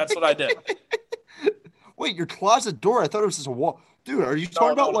 That's what I did. Wait, your closet door? I thought it was just a wall. Dude, are you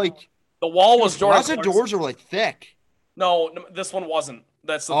talking about like The wall was Jordan closet Clarkson. doors are like thick? No, this one wasn't.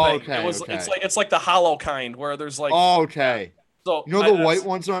 That's the Oh, thing. okay, It was. okay. It's like the hollow kind where there's like. Oh, okay. So You know the white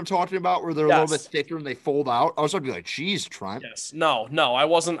ones that I'm talking about where they're a little bit Yes. thicker and they fold out? I was going to be like, geez, Trent. Yes. No, I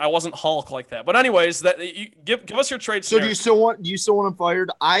wasn't Hulk like that. But anyways, that you give us your trade. So do you still want him fired?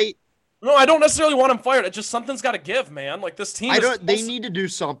 No, I don't necessarily want him fired. It just something's got to give, man. Like this team. They need to do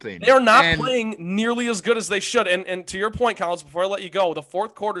something. They are not And playing nearly as good as they should. And to your point, Collins, before I let you go, the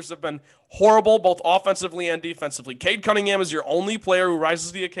fourth quarters have been horrible, both offensively and defensively. Cade Cunningham is your only player who rises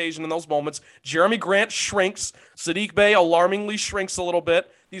to the occasion in those moments. Jeremy Grant shrinks. Sadiq Bey alarmingly shrinks a little bit.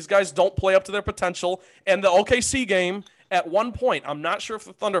 These guys don't play up to their potential. And the OKC game, at one point, I'm not sure if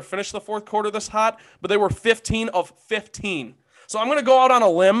the Thunder finished the fourth quarter this hot, but they were 15 of 15. So I'm going to go out on a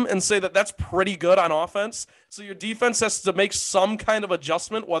limb and say that that's pretty good on offense. So your defense has to make some kind of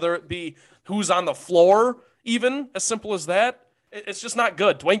adjustment, whether it be who's on the floor, even as simple as that. It's just not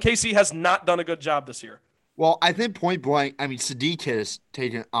good. Dwayne Casey has not done a good job this year. Well, I think point blank, I mean, Sadiq has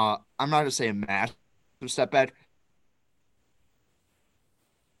taken, I'm not going to say a massive step back.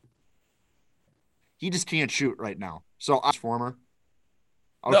 He just can't shoot right now. So I'm former.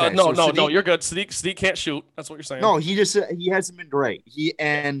 Okay, no, so Sadiq, you're good. Sadiq can't shoot. That's what you're saying. No, he hasn't been great.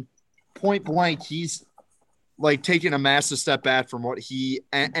 And point blank, he's like taking a massive step back from what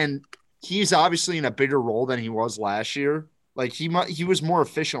and he's obviously in a bigger role than he was last year. Like he was more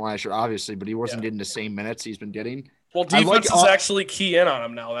efficient last year, obviously, but he wasn't getting the same minutes he's been getting. Well, defense is actually key in on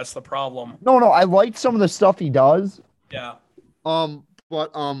him now. That's the problem. No, I like some of the stuff he does. Yeah.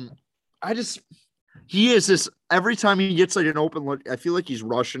 But he is this every time he gets like an open look, I feel like he's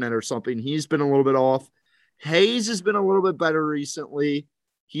rushing it or something. He's been a little bit off. Hayes has been a little bit better recently.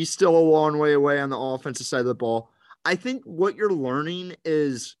 He's still a long way away on the offensive side of the ball. I think what you're learning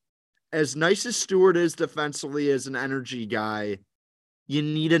is, as nice as Stewart is defensively as an energy guy, you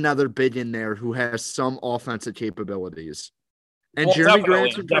need another big in there who has some offensive capabilities. And Well, Jeremy definitely,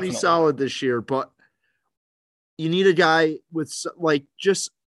 Grant's been pretty definitely. solid this year, but you need a guy with like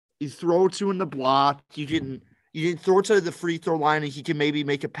just you throw to in the block. You can throw to the free throw line and he can maybe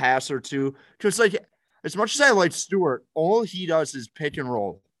make a pass or two. Because like as much as I like Stewart, all he does is pick and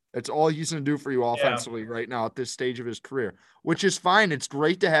roll. That's all he's going to do for you offensively right now at this stage of his career, which is fine. It's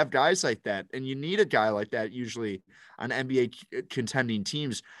great to have guys like that. And you need a guy like that usually on NBA contending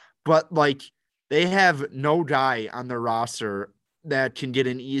teams. But like they have no guy on their roster that can get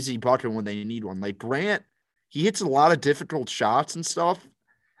an easy bucket when they need one. Like Grant, he hits a lot of difficult shots and stuff,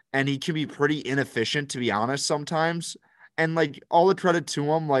 and he can be pretty inefficient, to be honest, sometimes. And like all the credit to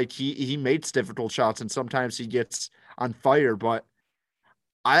him, like he makes difficult shots and sometimes he gets on fire, but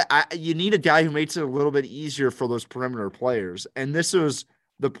you need a guy who makes it a little bit easier for those perimeter players. And this was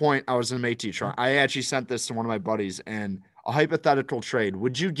the point I was going to make to you. I actually sent this to one of my buddies and a hypothetical trade.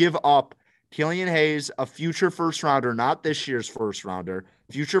 Would you give up Killian Hayes, a future first rounder, not this year's first rounder,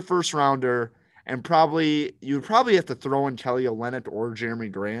 future first rounder, and you would probably have to throw in Kelly Olynyk or Jeremy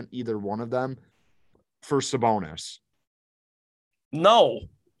Grant, either one of them, for Sabonis. No.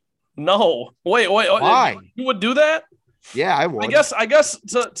 Wait. Why? You would do that? Yeah, I would. I guess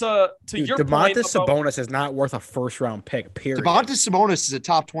to Dude, your point Domantas Sabonis is not worth a first-round pick, period. Domantas Sabonis is a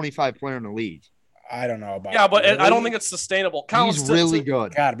top 25 player in the league. I don't know about Yeah, but really? I don't think it's sustainable. Collins, He's really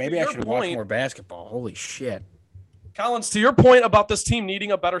good. God, maybe I should watch point- more basketball. Holy shit. Collins, to your point about this team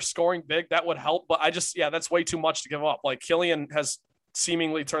needing a better scoring big, that would help. But that's way too much to give up. Like Killian has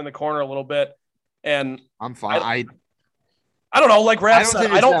seemingly turned the corner a little bit, and I'm fine. I don't know. Like Raph said,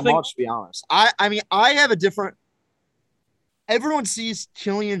 I don't think much, to be honest. I mean, I have a different. Everyone sees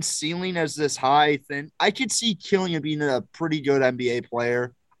Killian's ceiling as this high thing. I could see Killian being a pretty good NBA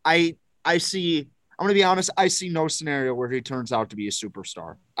player. I'm going to be honest. I see no scenario where he turns out to be a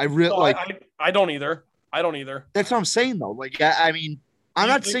superstar. I don't either. That's what I'm saying, though. Like, I mean, I'm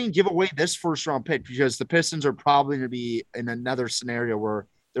not saying give away this first round pick because the Pistons are probably going to be in another scenario where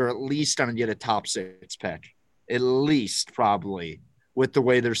they're at least going to get a top 6 pick, at least probably with the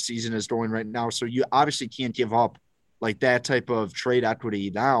way their season is going right now. So you obviously can't give up like that type of trade equity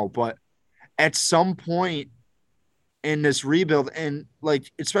now, but at some point in this rebuild and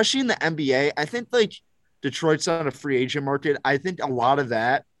like, especially in the NBA, I think like Detroit's on a free agent market. I think a lot of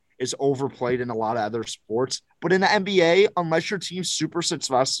that is overplayed in a lot of other sports, but in the NBA, unless your team's super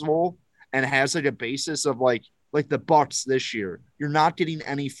successful and has like a basis of like the Bucks this year, you're not getting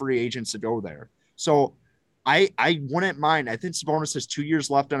any free agents to go there. So I wouldn't mind. I think Sabonis has 2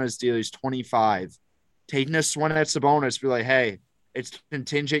 years left on his deal. He's 25. Taking a swing at Sabonis, be like, hey, it's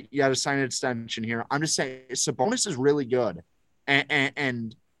contingent. You got to sign an extension here. I'm just saying Sabonis is really good.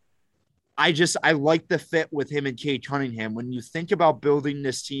 And I like the fit with him and Cade Cunningham. When you think about building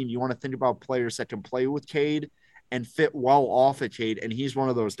this team, you want to think about players that can play with Cade and fit well off of Cade. And he's one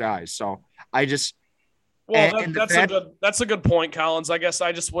of those guys. So that's a good point, Collins. I guess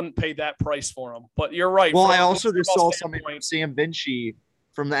I just wouldn't pay that price for him. But you're right. Well, I also just saw something from Sam Vinci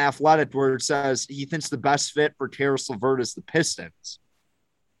from The Athletic where it says he thinks the best fit for Karis LeVert is the Pistons,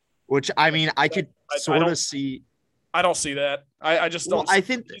 which I mean, I could sort of see. I don't see that. I just don't. I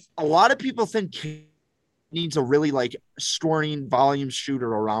think a lot of people think he needs a really like scoring volume shooter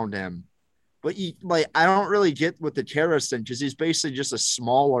around him, but I don't really get with the Karis thing because he's basically just a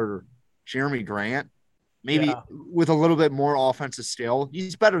smaller Jeremy Grant. Maybe with a little bit more offensive skill.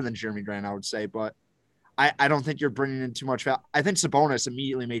 He's better than Jeremy Grant, I would say, but I don't think you're bringing in too much value. I think Sabonis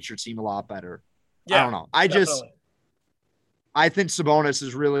immediately makes your team a lot better. Yeah, I don't know. I think Sabonis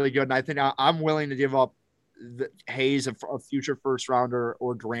is really good, and I think I'm willing to give up the Hayes, a future first rounder,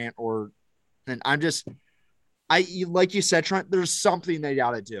 or Grant, and like you said, Trent, there's something they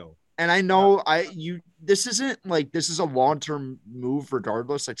got to do. And I know this isn't like, this is a long-term move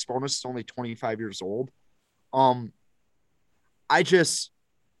regardless. Like Sabonis is only 25 years old.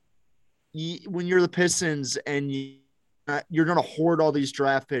 When you're the Pistons and you're going to hoard all these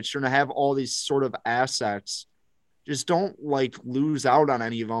draft picks, you're going to have all these sort of assets, just don't like lose out on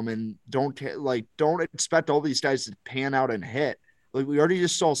any of them. And don't expect all these guys to pan out and hit. Like we already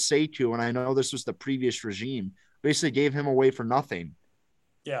just saw Sekou, and I know this was the previous regime, basically gave him away for nothing.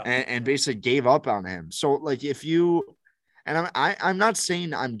 Yeah. And basically gave up on him. So like I'm not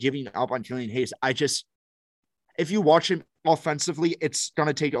saying I'm giving up on Killian Hayes. If you watch him offensively, it's going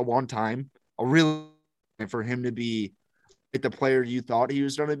to take a long time, for him to be like the player you thought he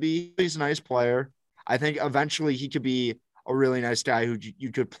was going to be. He's a nice player. I think eventually he could be a really nice guy who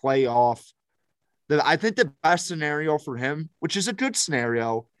you could play off. I think the best scenario for him, which is a good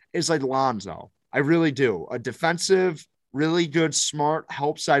scenario, is like Lonzo. I really do. A defensive, really good, smart,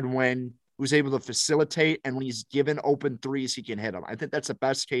 help side wing who's able to facilitate, and when he's given open threes, he can hit them. I think that's the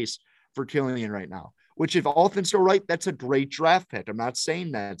best case for Killian right now, which if all things go right, that's a great draft pick. I'm not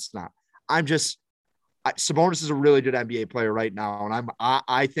saying that it's not. Sabonis is a really good NBA player right now, and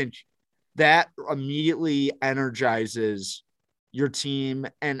I think that immediately energizes your team,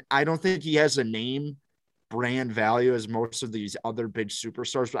 and I don't think he has a name brand value as most of these other big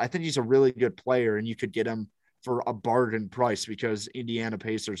superstars, but I think he's a really good player, and you could get him for a bargain price because Indiana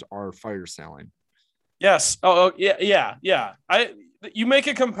Pacers are fire selling. Yes. Oh yeah. You make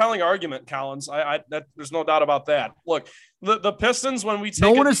a compelling argument, Collins. There's no doubt about that. Look, the Pistons, when we take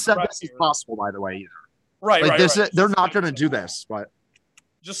no one has said this is possible, by the way, either. Right. They're not going to do this, but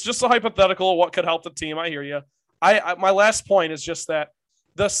just a hypothetical. What could help the team? I hear you. My last point is just that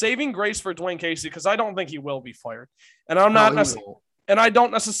the saving grace for Dwayne Casey, because I don't think he will be fired, and I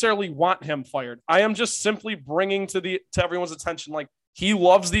don't necessarily want him fired. I am just simply bringing to everyone's attention, like, he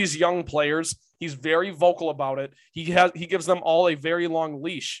loves these young players. He's very vocal about it. He gives them all a very long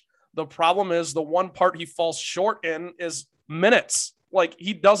leash. The problem is the one part he falls short in is minutes. Like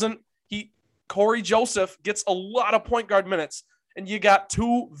Corey Joseph gets a lot of point guard minutes, and you got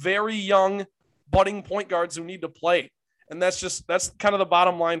two very young budding point guards who need to play. And that's kind of the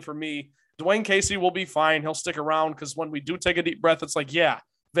bottom line for me. Dwayne Casey will be fine. He'll stick around because when we do take a deep breath, it's like, yeah,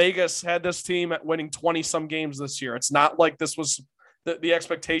 Vegas had this team at winning 20-some games this year. It's not like this was the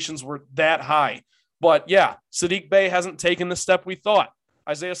expectations were that high. But, yeah, Saddiq Bey hasn't taken the step we thought.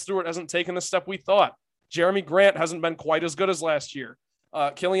 Isaiah Stewart hasn't taken the step we thought. Jeremy Grant hasn't been quite as good as last year.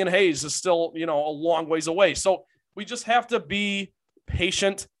 Killian Hayes is still, a long ways away. So we just have to be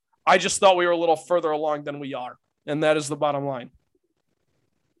patient. I just thought we were a little further along than we are. And that is the bottom line.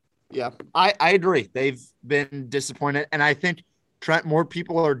 Yeah, I agree. They've been disappointed. And I think Trent, more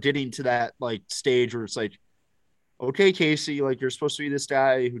people are getting to that like stage where it's like, okay, Casey, like you're supposed to be this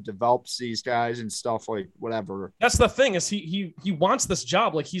guy who develops these guys and stuff, like whatever. That's the thing is he wants this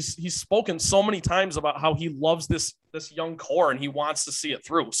job. Like he's spoken so many times about how he loves this young core and he wants to see it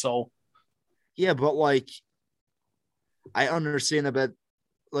through. So yeah, but like I understand that, but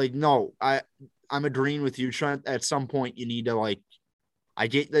like no, I'm agreeing with you, Trent. At some point you need to like, I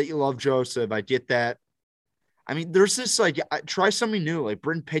get that you love Joseph. I get that. I mean, there's this like try something new, like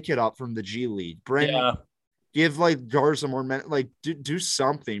bring Pickett up from the G League. Give like Garza more men, like do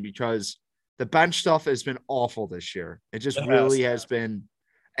something because the bench stuff has been awful this year. It just really has been,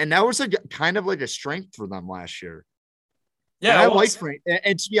 and that was like kind of like a strength for them last year. Yeah, and I like Frank.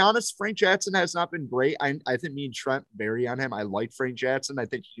 And to be honest, Frank Jackson has not been great. I think me and Trent vary on him. I like Frank Jackson. I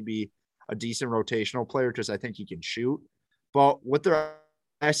think he can be a decent rotational player because I think he can shoot. But what they're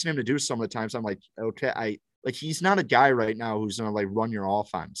asking him to do some of the times, I'm like, okay, he's not a guy right now who's gonna like run your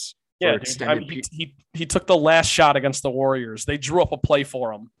offense. Yeah, dude, he took the last shot against the Warriors. They drew up a play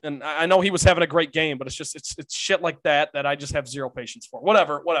for him, and I know he was having a great game, but it's shit like that I just have zero patience for.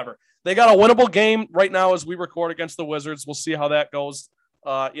 Whatever. They got a winnable game right now as we record against the Wizards. We'll see how that goes.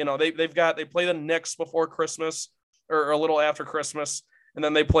 They play the Knicks before Christmas or a little after Christmas, and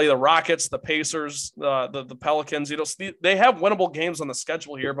then they play the Rockets, the Pacers, the Pelicans. They have winnable games on the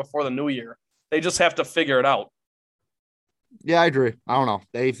schedule here before the new year. They just have to figure it out. Yeah, I agree. I don't know.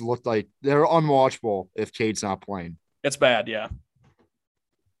 They've looked like they're unwatchable if Cade's not playing. It's bad, yeah.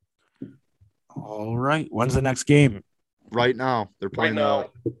 All right. When's the next game? Right now. They're playing Oh,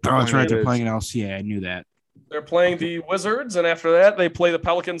 that's right. They're playing an LCA. I knew that. They're playing the Wizards, and after that, they play the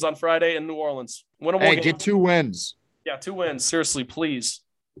Pelicans on Friday in New Orleans. Winnable game. Get 2 wins. Yeah, 2 wins. Seriously, please.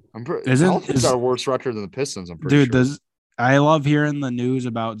 Pelicans are a worse record than the Pistons, I'm pretty sure. I love hearing the news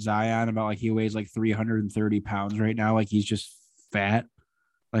about Zion, about like he weighs like 330 pounds right now. Like he's just fat.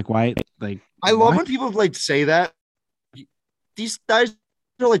 Like why? Like I love when people like say that. These guys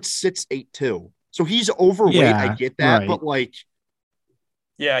are like 6'8" too. So he's overweight. Yeah, I get that, right. But like,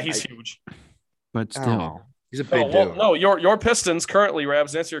 yeah, he's huge. But still, he's a big dude. No, your Pistons currently,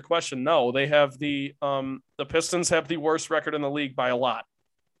 Rabs, to answer your question, no, they have the Pistons have the worst record in the league by a lot.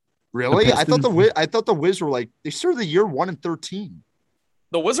 Really? I thought the Wiz were like they started the year 1-13.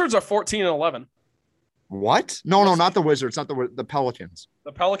 The Wizards are 14-11. What? No, not the Wizards, not the Pelicans.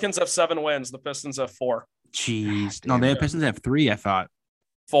 The Pelicans have 7 wins. The Pistons have 4. Jeez, no, the Pistons have 3. I thought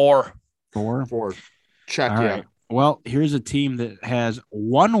 4. 4. Check. All right. Well, here's a team that has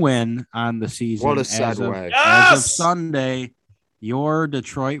 1 win on the season. What a segue! As of Sunday, your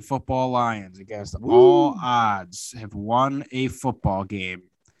Detroit Football Lions, against all odds, have won a football game.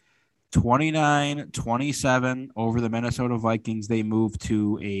 29-27 over the Minnesota Vikings. They moved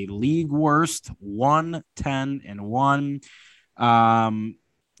to a league worst 1-10-1.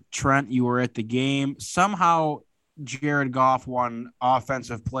 Trent, you were at the game. Somehow Jared Goff won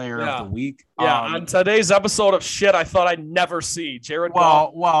Offensive Player of the Week. Yeah, on today's episode of shit I thought I'd never see. Jared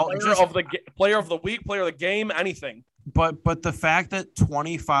Goff, player of the week, player of the game, anything. But the fact that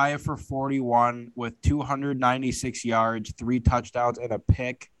 25 for 41 with 296 yards, 3 touchdowns, and a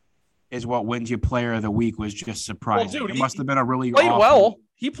pick is what wins you Player of the Week was just surprising. Well, dude, it must have been a really played well.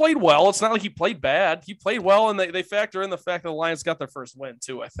 He played well. It's not like he played bad. He played well, and they factor in the fact that the Lions got their first win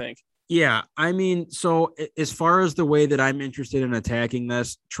too, I think. Yeah, I mean, so as far as the way that I'm interested in attacking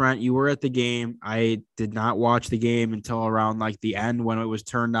this, Trent, you were at the game. I did not watch the game until around like the end when it was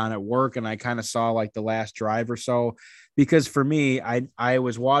turned on at work, and I kind of saw like the last drive or so. Because for me, I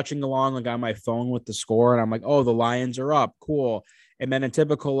was watching along like on my phone with the score, and I'm like, oh, the Lions are up, cool. And then in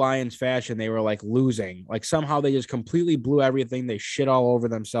typical Lions fashion, they were like losing. Like somehow they just completely blew everything. They shit all over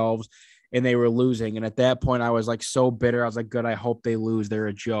themselves and they were losing. And at that point, I was like so bitter. I was like, good, I hope they lose. They're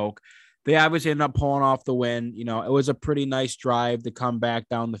a joke. They obviously ended up pulling off the win. You know, it was a pretty nice drive to come back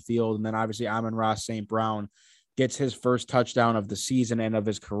down the field. And then obviously Amon-Ra St. Brown gets his first touchdown of the season and of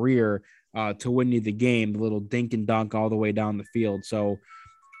his career to win you the game, the little dink and dunk all the way down the field. So,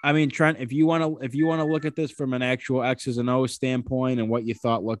 I mean, Trent, if you want to look at this from an actual X's and O's standpoint and what you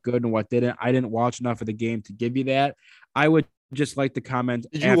thought looked good and what didn't, I didn't watch enough of the game to give you that. I would just like to comment.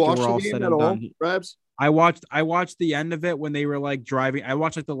 Did you watch the game at all, Rabs? I watched the end of it when they were like driving. I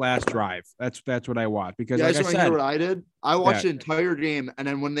watched like the last drive. That's what I watched because like I said, what I did. I watched the entire game, and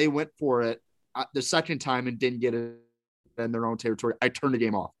then when they went for it the second time and didn't get it in their own territory, I turned the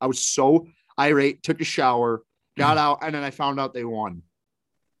game off. I was so irate. Took a shower, got out, and then I found out they won.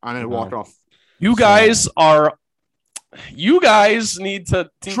 And I walked off. You guys need to.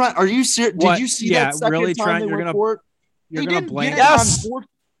 Trent, are you serious? Did you see that second really, time Trent, they went for it? You're gonna blame. Yes.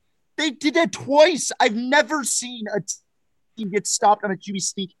 They did that twice. I've never seen a team get stopped on a QB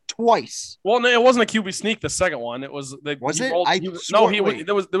sneak twice. Well, no, it wasn't a QB sneak. The second one, it was. There was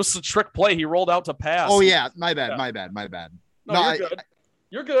a trick play. He rolled out to pass. Oh yeah, my bad. No, you're good.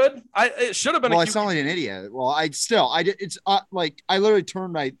 You're good. It should have been. Well, I sound like an idiot. Well, I did. It's like I literally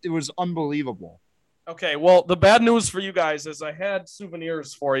turned. It was unbelievable. Okay, well, the bad news for you guys is I had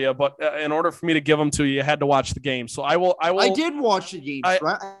souvenirs for you, but in order for me to give them to you, you had to watch the game. So I will. I did watch the game.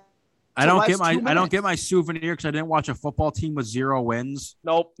 I don't get my souvenir because I didn't watch a football team with 0 wins.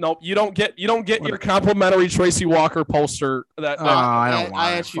 Nope. You don't get your complimentary Tracy Walker poster. I don't want.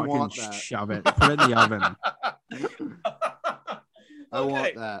 I actually want that. Shove it. Put it in the oven. I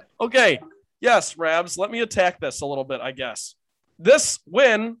want that. Okay. Yes, Rabs. Let me attack this a little bit. I guess this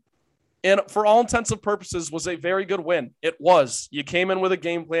win, and for all intents and purposes, was a very good win. It was. You came in with a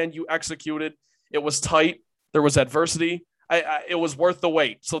game plan. You executed. It was tight. There was adversity. It was worth the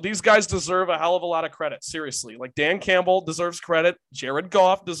wait. So these guys deserve a hell of a lot of credit. Seriously, like Dan Campbell deserves credit. Jared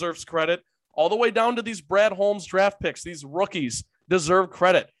Goff deserves credit. All the way down to these Brad Holmes draft picks. These rookies deserve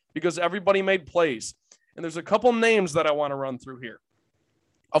credit because everybody made plays. And there's a couple names that I want to run through here.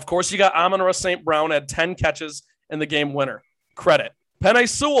 Of course, you got Amon-Ra St. Brown had 10 catches in the game winner. Credit. Penei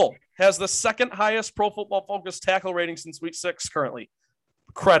Sewell has the second highest Pro Football Focus tackle rating since week 6 currently.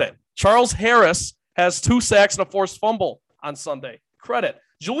 Credit. Charles Harris has 2 sacks and a forced fumble on Sunday. Credit.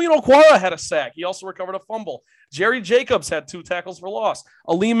 Julian Okwara had a sack. He also recovered a fumble. Jerry Jacobs had 2 tackles for loss.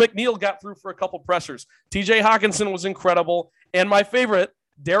 Aleem McNeil got through for a couple pressures. TJ Hawkinson was incredible. And my favorite,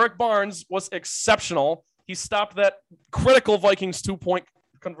 Derek Barnes, was exceptional. He stopped that critical Vikings 2-point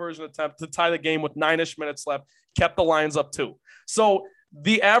conversion attempt to tie the game with 9-ish minutes left, kept the Lions up 2. So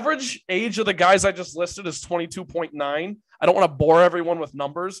the average age of the guys I just listed is 22.9. I don't want to bore everyone with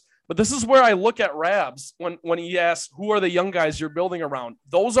numbers, but this is where I look at Rabs when he asks, who are the young guys you're building around?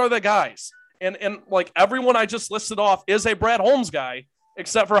 Those are the guys. And like everyone I just listed off is a Brad Holmes guy,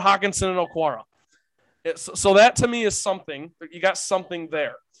 except for Hawkinson and Okwara. So that to me is something. You got something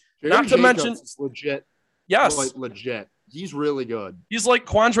there. Jerry Not to Jacobs mention, is legit. Yes, like legit. He's really good. He's like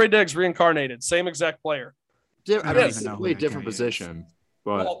Quandre Diggs reincarnated, same exact player. Different position.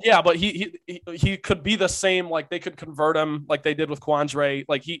 But well, yeah, but he could be the same. Like they could convert him, like they did with Quandre.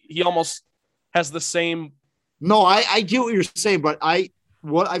 Like he almost has the same. No, I get what you're saying, but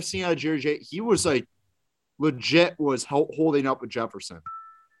what I've seen out of Jerry J, he was like legit was holding up with Jefferson.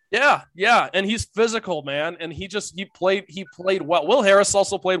 Yeah, and he's physical, man, and he played well. Will Harris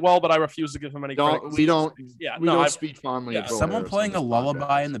also played well, but I refuse to give him any credit. We don't speak fondly. Yeah. Someone playing a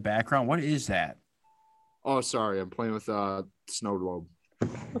lullaby in the background. What is that? Oh, sorry, I'm playing with Snow Globe.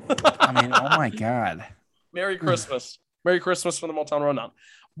 I mean, oh my God! Merry Christmas from the Motown Rundown.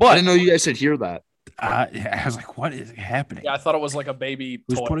 But I didn't know you guys could hear that. I was like, what is happening? Yeah, I thought it was like a baby.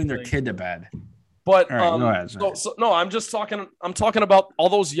 Who's putting their kid to bed? But right, go ahead, no, I'm talking about all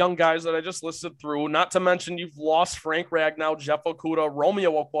those young guys that I just listed through. Not to mention you've lost Frank Ragnow, Jeff Okudah,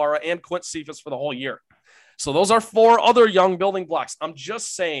 Romeo Okwara, and Quint Cephas for the whole year. So those are 4 other young building blocks. I'm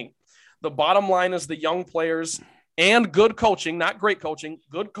just saying the bottom line is the young players and good coaching, not great coaching,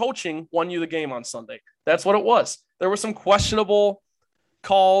 good coaching won you the game on Sunday. That's what it was. There were some questionable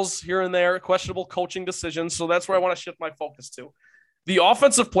calls here and there, questionable coaching decisions. So that's where I want to shift my focus to. The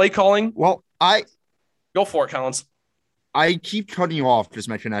offensive play calling. Well, go for it, Collins. I keep cutting you off because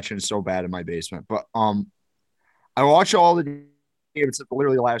my connection is so bad in my basement. But I watch all the games except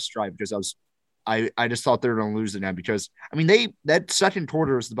literally the last drive because I just thought they were going to lose the net because I mean that second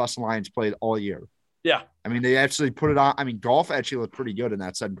quarter was the best Lions played all year. Yeah. I mean, they actually put it on. I mean, Goff actually looked pretty good in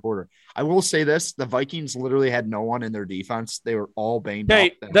that second quarter. I will say this. The Vikings literally had no one in their defense. They were all banged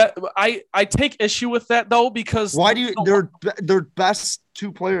up. I take issue with that, though, because why do you their best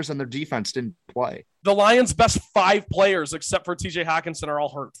 2 players on their defense didn't play? The Lions' best 5 players, except for TJ Hawkinson, are all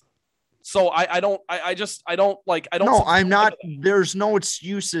hurt. So I don't like. No, I'm not. There's no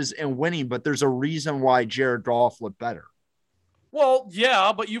excuses in winning, but there's a reason why Jared Goff looked better. Well,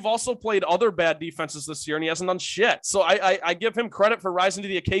 yeah, but you've also played other bad defenses this year, and he hasn't done shit. So I give him credit for rising to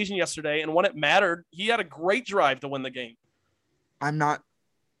the occasion yesterday, and when it mattered, he had a great drive to win the game. I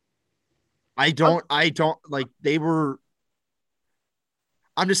don't like they were.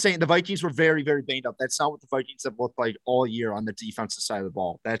 I'm just saying the Vikings were very, very banged up. That's not what the Vikings have looked like all year on the defensive side of the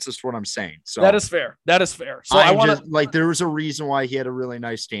ball. That's just what I'm saying. So that is fair. So I want to like there was a reason why he had a really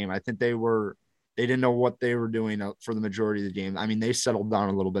nice game. I think they didn't know what they were doing for the majority of the game. I mean, they settled down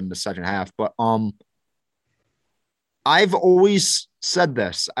a little bit in the second half, but I've always said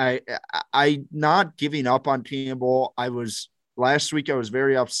this. I not giving up on Campbell. Last week I was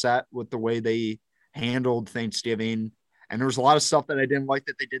very upset with the way they handled Thanksgiving. And there was a lot of stuff that I didn't like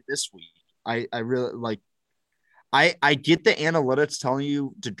that they did this week. I really like, I get the analytics telling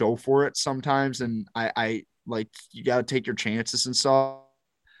you to go for it sometimes. And I like, you got to take your chances and stuff.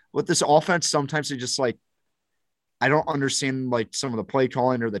 With this offense, sometimes they just like, I don't understand like some of the play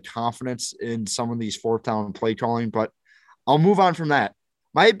calling or the confidence in some of these fourth down play calling, but I'll move on from that.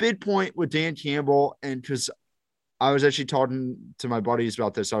 My big point with Dan Campbell, and because I was actually talking to my buddies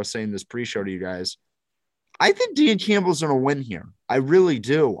about this, I was saying this pre-show to you guys. I think Dan Campbell's going to win here. I really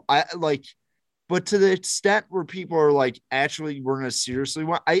do. But to the extent where people are like, actually, we're going to seriously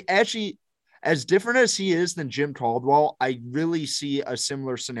win. I actually, as different as he is than Jim Caldwell, I really see a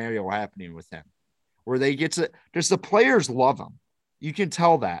similar scenario happening with him where they get to, just the players love him. You can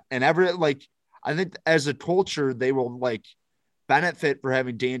tell that. And I think as a culture, they will like benefit for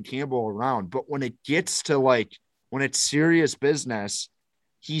having Dan Campbell around. But when it gets to like, when it's serious business,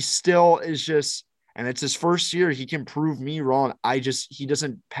 he still is just, and it's his first year. He can prove me wrong. He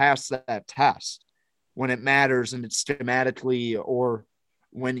doesn't pass that test when it matters and it's schematically, or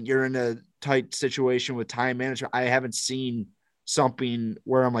when you're in a tight situation with time management. I haven't seen something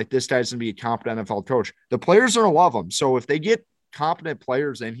where I'm like, this guy's going to be a competent NFL coach. The players are going to love him. So if they get competent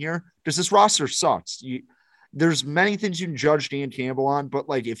players in here, because this roster sucks. There's many things you can judge Dan Campbell on, but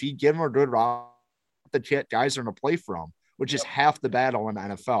like if you give him a good roster, the guys are going to play for him, which is half the battle in the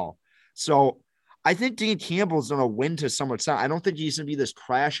NFL. So I think Dan Campbell's going to win to some extent. I don't think he's going to be this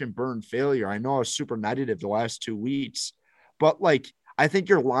crash and burn failure. I know I was super negative the last 2 weeks, but like, I think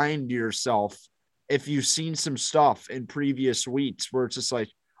you're lying to yourself if you've seen some stuff in previous weeks where it's just like,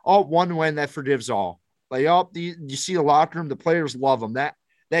 oh, one win, that forgives all. Like, oh, you see the locker room, the players love him.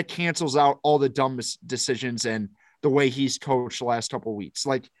 That cancels out all the dumbest decisions and the way he's coached the last couple of weeks.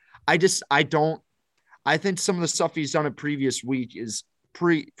 Like, I think some of the stuff he's done in previous weeks is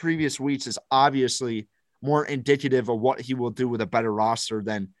obviously more indicative of what he will do with a better roster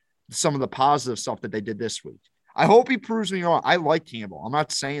than some of the positive stuff that they did this week. I hope he proves me wrong. I like Campbell. I'm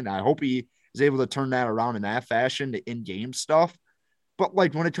not saying that. I hope he is able to turn that around in that fashion, the in-game stuff. But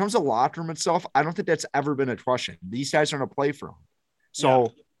like when it comes to locker room and stuff, I don't think that's ever been a question. These guys are going to play for him.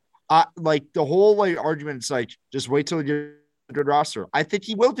 So like the whole like argument, it's like, just wait till you get a good roster. I think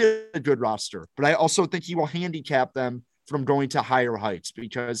he will get a good roster, but I also think he will handicap them from going to higher heights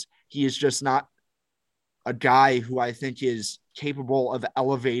because he is just not a guy who I think is capable of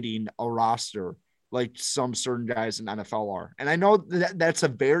elevating a roster like some certain guys in NFL are. And I know that that's a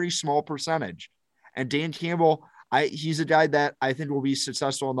very small percentage. And Dan Campbell, he's a guy that I think will be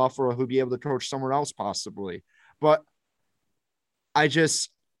successful enough where he'll be able to coach somewhere else possibly. But I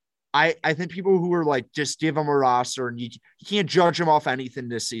think people who are like, just give him a roster and you can't judge him off anything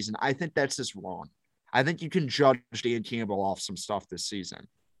this season. I think that's just wrong. I think you can judge Dan Campbell off some stuff this season.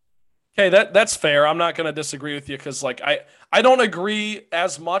 Okay, that's fair. I'm not going to disagree with you because, like, I don't agree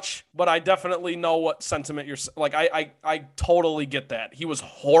as much, but I definitely know what sentiment you're like. I totally get that. He was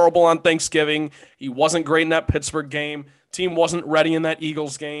horrible on Thanksgiving. He wasn't great in that Pittsburgh game. Team wasn't ready in that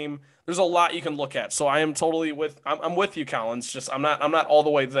Eagles game. There's a lot you can look at. So I am totally I'm with you, Collins. Just I'm not all the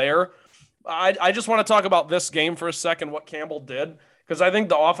way there. I just want to talk about this game for a second. What Campbell did, because I think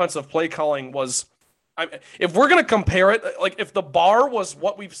the offensive play calling was. If we're going to compare it, like if the bar was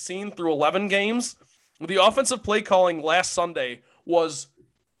what we've seen through 11 games, the offensive play calling last Sunday was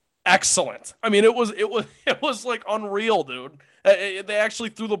excellent. I mean, it was like unreal, dude. They actually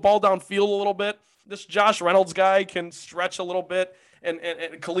threw the ball downfield a little bit. This Josh Reynolds guy can stretch a little bit, and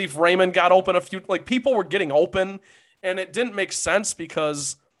Khalif Raymond got open a few. Like people were getting open, and it didn't make sense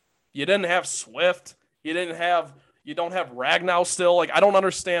because you didn't have Swift, you don't have Ragnow still. Like I don't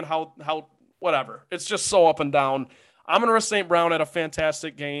understand how. Whatever. It's just so up and down. Amon-Ra St. Brown had a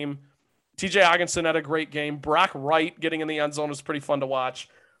fantastic game. TJ Hockenson had a great game. Brock Wright getting in the end zone was pretty fun to watch.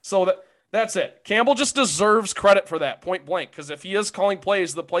 So That's it. Campbell just deserves credit for that, point blank, because if he is calling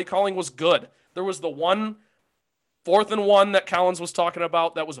plays, the play calling was good. There was the 1 4th and 1 that Collins was talking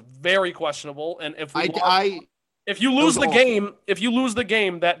about that was very questionable. And if you lose the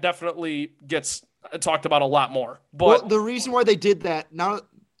game, that definitely gets talked about a lot more. But the reason why they did that, now,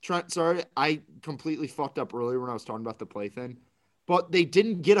 Trent, sorry, I completely fucked up earlier when I was talking about the play thing. But they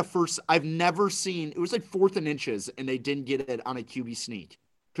didn't get a first. I've never seen. It was like 4th and inches, and they didn't get it on a QB sneak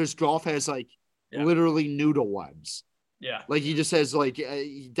because Goff has literally noodle webs. Yeah, like he just has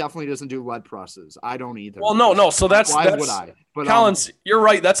he definitely doesn't do lead presses. I don't either. Well, no. So that's why would I? But Collins, you're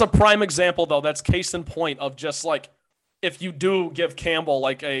right. That's a prime example, though. That's case in point of just if you do give Campbell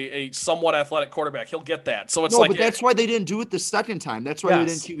a somewhat athletic quarterback, he'll get that. So it's but that's why they didn't do it the second time. That's why they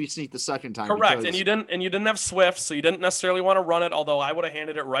didn't QB sneak the second time. Correct. And you didn't have Swift, so you didn't necessarily want to run it, although I would have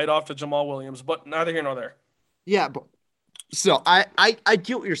handed it right off to Jamal Williams, but neither here nor there. Yeah, but so I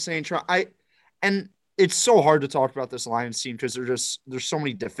get what you're saying, Troy. And it's so hard to talk about this Lions team because there's so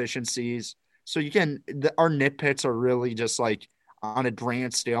many deficiencies. So our nitpicks are really just on a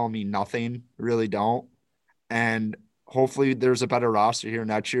grand scale mean nothing, really don't. And hopefully there's a better roster here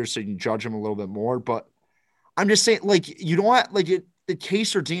next year so you can judge them a little bit more. But I'm just saying, you don't want, the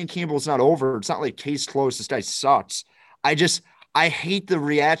case for Dan Campbell is not over. It's not like case closed. This guy sucks. I hate the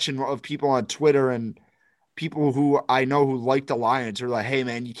reaction of people on Twitter and people who I know who like the Lions are like, hey,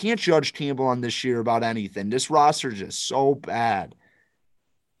 man, you can't judge Campbell on this year about anything. This roster is just so bad.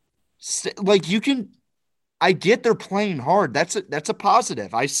 I get they're playing hard. That's a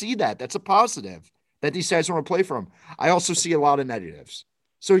positive. I see that. That's a positive that these guys want to play for him. I also see a lot of negatives.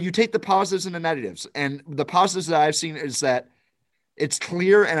 So you take the positives and the negatives. And the positives that I've seen is that it's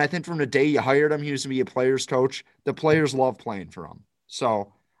clear, and I think from the day you hired him, he was going to be a player's coach. The players love playing for him.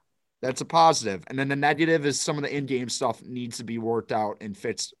 So that's a positive. And then the negative is some of the in-game stuff needs to be worked out and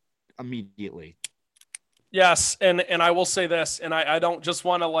fixed immediately. Yes, and I will say this, and I don't just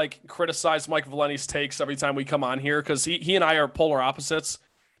want to criticize Mike Valenti's takes every time we come on here because he and I are polar opposites.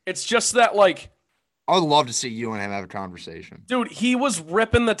 It's just that I would love to see you and him have a conversation. Dude, he was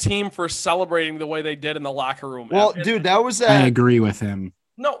ripping the team for celebrating the way they did in the locker room. Well, dude, that was I agree with him.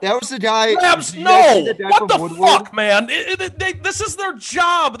 No. That was the guy. Rabs, no. What the Woodward? Fuck, man? This is their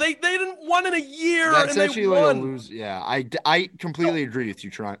job. They didn't win in a year. That's and actually they won. a lose. Yeah, I completely agree with you,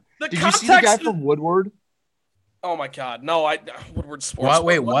 Trent. Did you see the guy from Woodward? Oh my God, no! Woodward Sports. What?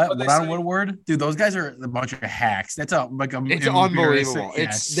 Wait, what on Woodward? Dude, those guys are a bunch of hacks. That's it's unbelievable.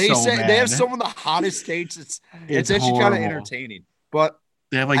 Yeah, they have some of the hottest takes. It's actually kind of entertaining. But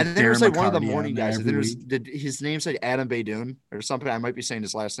they have I think it was one of the morning guys. His name's Adam Baydoun or something. I might be saying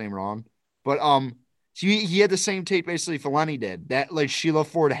his last name wrong, but he had the same tape basically Valenti did. That Sheila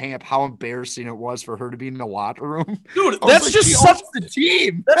Ford Hamp, how embarrassing it was for her to be in the locker room. Dude, that's just such the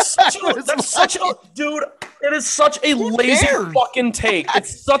team. That's such a dude. It is such a lazy fucking take.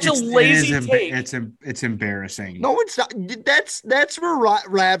 It's such a lazy take. It's embarrassing. No, it's not. That's where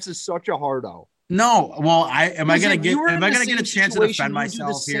Rabs is such a hardo. No, well, am I gonna get a chance to defend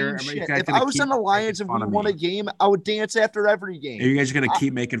myself here? If I was on the Lions and we won a game, I would dance after every game. Are you guys gonna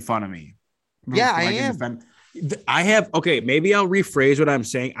keep making fun of me? Yeah, I am. Maybe I'll rephrase what I'm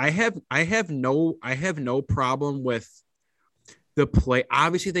saying. I have no problem with the play.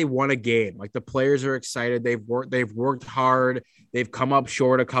 Obviously they won a game. The players are excited. They've worked hard. They've come up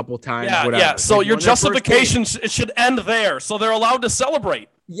short a couple times. Yeah. So your justification should end there. So they're allowed to celebrate.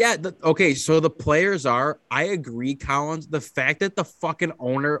 Yeah. So the players are. I agree, Collins. The fact that the fucking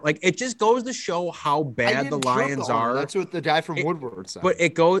owner, it just goes to show how bad the Lions are. That's what the guy from Woodward said. But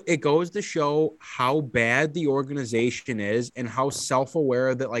it goes to show how bad the organization is and how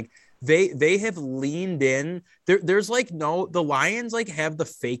self-aware that they have leaned in. There's the Lions have the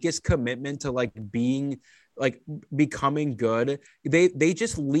fakest commitment to being becoming good. They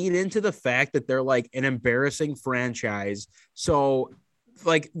just lean into the fact that they're an embarrassing franchise. So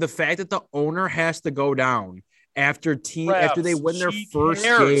the fact that the owner has to go down after they win their first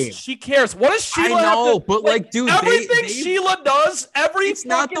game. She cares. What does Sheila? I know, but dude, everything Sheila does, it's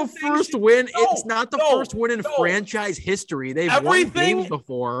not the first win. It's not the first win in franchise history. They've won games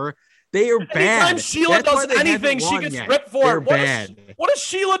before. They are bad. Anytime Sheila does anything, she gets ripped for it. What does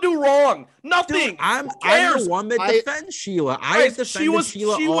Sheila do wrong? Nothing. Dude, I'm the one that defends Sheila. I have defended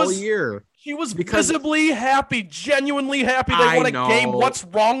Sheila all year. She was visibly happy, genuinely happy they won a game. What's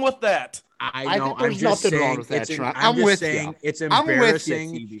wrong with that? I know. I'm just saying. Wrong with that, I'm just saying it's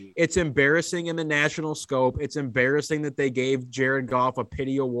embarrassing. It's embarrassing in the national scope. It's embarrassing that they gave Jared Goff a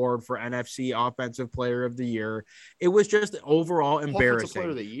pity award for NFC Offensive Player of the Year. It was just overall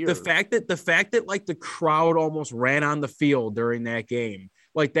embarrassing. The fact that the crowd almost ran on the field during that game.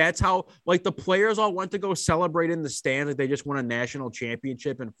 Like that's how like the players all went to go celebrate in the stands like they just won a national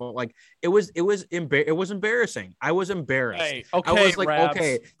championship and like it was embarrassing. I was embarrassed. Hey, okay, I was like, Rabs,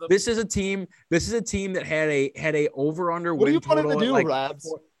 okay, this is a team that had a over under What do win you want total him to do, like, Rabs?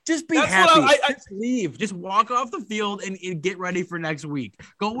 just be That's happy. Just leave. Just walk off the field and get ready for next week.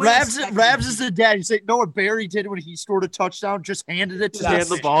 Go win. Rabs is the dad. You say, know what Barry did when he scored a touchdown? Just handed it to hand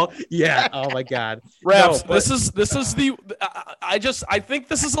the ball. Yeah. Oh my God. Rabs, this is the. I think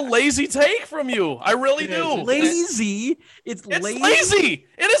this is a lazy take from you. I really do. Lazy. It's lazy.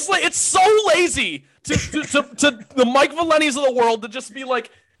 It is like it's so lazy to the Mike Valenti's of the world to just be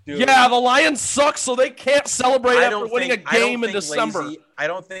like, dude, yeah, the Lions suck, so they can't celebrate after winning a game in December. I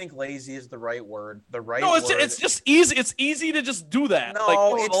don't think lazy is the right word. It's just easy. It's easy to just do that. No,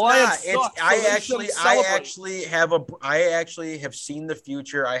 like, it's not. I actually have seen the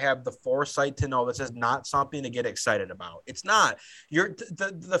future. I have the foresight to know this is not something to get excited about. It's not.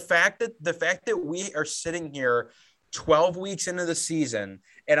 The fact that we are sitting here 12 weeks into the season,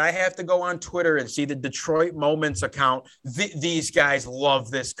 and I have to go on Twitter and see the Detroit Moments account. These guys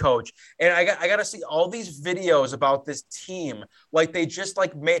love this coach, and I got to see all these videos about this team. Like they just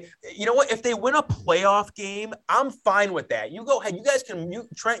like made. You know what? If they win a playoff game, I'm fine with that. You go ahead. You guys can.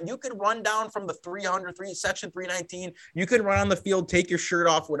 Trent, you could run down from the 303 section 319. You could run on the field, take your shirt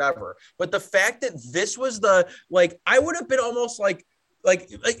off, whatever. But the fact that this was I would have been almost like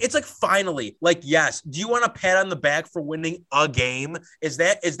it's like finally, like, yes. Do you want a pat on the back for winning a game? Is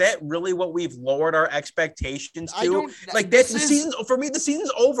that really what we've lowered our expectations to? Like that's the season for me. The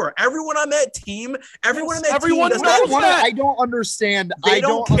season's over. Everyone on that team, everyone knows that. I don't understand. They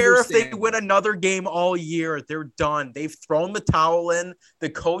don't care if they win another game all year. They're done. They've thrown the towel in.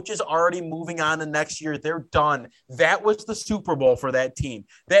 The coach is already moving on to next year. They're done. That was the Super Bowl for that team.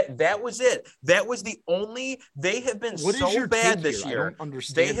 That was it. That was the only. They have been so bad this year.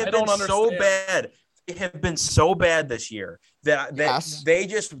 They have been so bad. They have been so bad this year that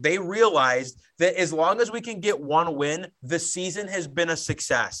they realized that as long as we can get one win, the season has been a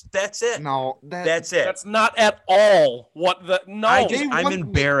success. That's it. No, that's it. That's not at all what the no. I'm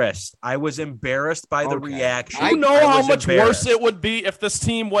embarrassed. I was embarrassed by the reaction. You know how much worse it would be if this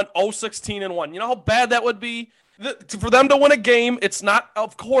team went 0-16-1. You know how bad that would be? For them to win a game, it's not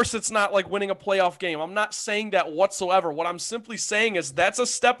like winning a playoff game. I'm not saying that whatsoever. What I'm simply saying is that's a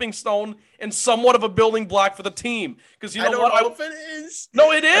stepping stone and somewhat of a building block for the team. Because you know what? I don't know if it is.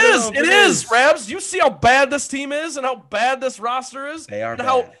 No, it is. It is, Rabs. You see how bad this team is and how bad this roster is? They are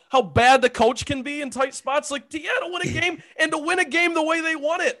and how bad the coach can be in tight spots. Like, to win a game and to win a game the way they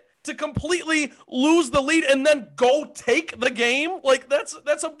won it. To completely lose the lead and then go take the game, like that's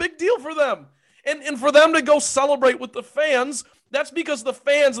a big deal for them. And for them to go celebrate with the fans, that's because the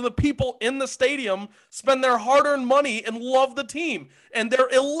fans and the people in the stadium spend their hard-earned money and love the team. And they're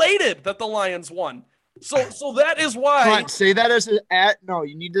elated that the Lions won. So that is why. Come on, say that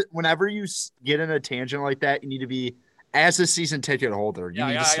you need to, whenever you get in a tangent like that, you need to be, as a season ticket holder, you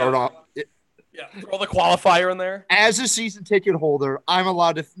need to start off. Throw the qualifier in there. As a season ticket holder, I'm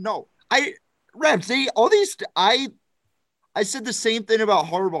allowed to, I said the same thing about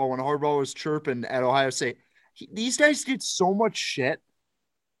Harbaugh when Harbaugh was chirping at Ohio State. These guys get so much shit.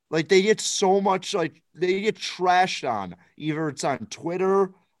 Like they get so much, like they get trashed on. Either it's on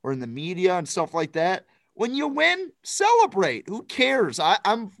Twitter or in the media and stuff like that. When you win, celebrate. Who cares?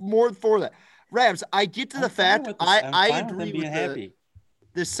 I'm more for that. Rabs, I get to the fact I agree with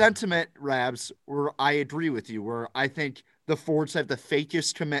the sentiment, Rabs, where I agree with you, where I think the Fords have the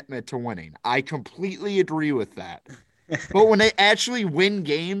fakest commitment to winning. I completely agree with that. But when they actually win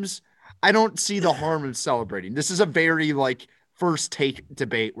games, I don't see the harm in celebrating. This is a very first take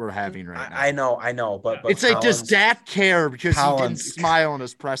debate we're having right now. I know, but it's like, does Dak care because he didn't smile in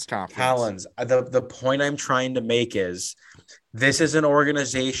his press conference? Collins, the point I'm trying to make is this is an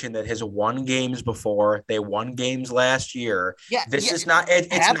organization that has won games before. They won games last year. Yeah, is not. It's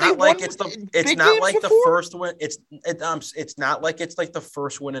not like it's not like the first win. It's not like it's like the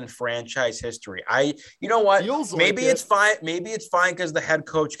first win in franchise history. You know what? Maybe it's fine. Maybe it's fine because the head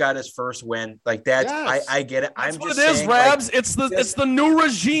coach got his first win. Like that. Yes. I get it. That's what it is, Rabs. It's the new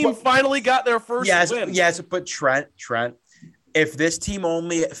regime finally got their first win. Yes, but Trent. If this team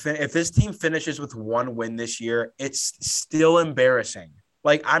finishes with one win this year, it's still embarrassing.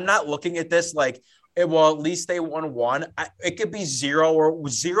 Like, I'm not looking at this like, well, at least they won one. It could be 0 or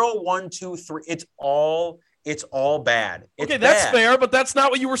 0, 1, 2, 3. It's all bad. Okay, that's fair, but that's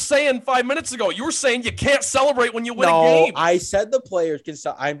not what you were saying 5 minutes ago. You were saying you can't celebrate when you win a game. I said the players can.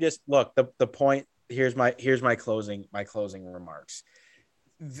 I'm just the point. Here's my closing remarks.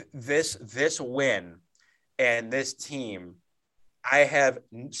 This win and this team I have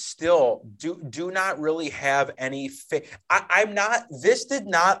still do not really have any I'm not. This did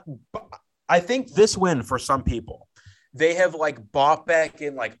not. I think this win for some people, they have like bought back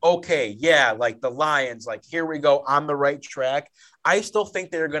in like, okay, yeah, like the Lions, like here we go on the right track. I still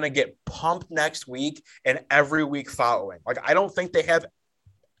think they're going to get pumped next week and every week following. Like, I don't think they have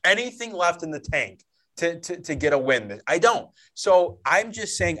anything left in the tank to get a win. I don't. So I'm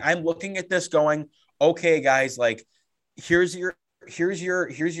just saying, I'm looking at this going, okay, guys, like here's your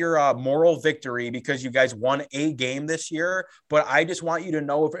moral victory because you guys won a game this year. But I just want you to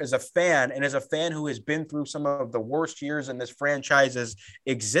know, as a fan and as a fan who has been through some of the worst years in this franchise's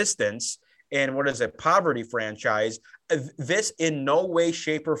existence, and what is a poverty franchise, this in no way,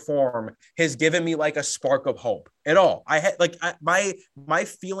 shape, or form has given me like a spark of hope at all. My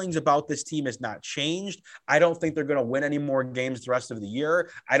feelings about this team has not changed. I don't think they're going to win any more games the rest of the year.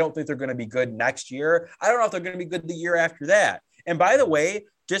 I don't think they're going to be good next year. I don't know if they're going to be good the year after that. And by the way,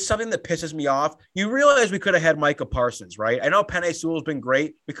 just something that pisses me off, you realize we could have had Micah Parsons, right? I know Penei Sewell's been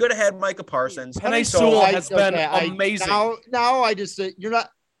great. We could have had Micah Parsons. Penei Sewell has been amazing. Now I just say you're not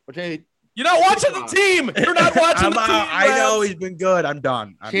okay. You're not watching the team. You're not watching the team. I know he's been good. I'm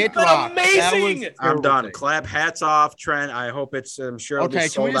done. He's been amazing. I'm done. Clap hats off, Trent. I hope I'm sure it'll be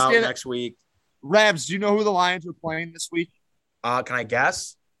sold out next week. Rabs, do you know who the Lions are playing this week? Can I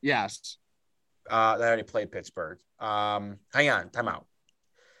guess? Yes. They already played Pittsburgh. Hang on. Time out.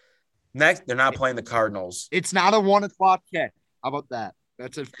 Next, they're not playing the Cardinals. It's not a 1:00 kick. How about that?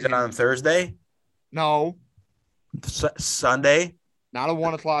 That's Is it on Thursday? No. Sunday? Not a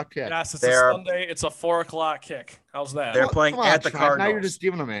 1:00 kick. Yes, it's a Sunday. It's a 4:00 kick. How's that? They're playing at the Cardinals. Now you're just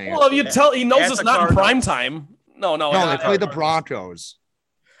giving them a. Well, if you tell, he knows it's not in prime time. No, they play the Broncos.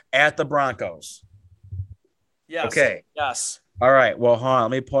 At the Broncos. Yes. Okay. Yes. All right. Well, hold on.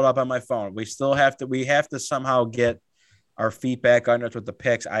 Let me pull it up on my phone. We have to somehow get our feet back under us with the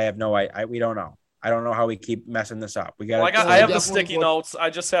picks. I have no idea. We don't know. I don't know how we keep messing this up. We got. I have the sticky notes. I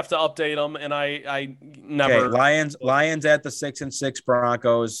just have to update them, and I never. Okay, Lions at the 6-6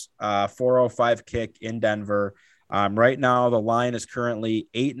 Broncos. 4:05 kick in Denver. Right now, the line is currently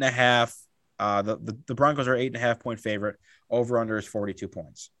 8.5. The Broncos are 8.5 point favorite. Over under is 42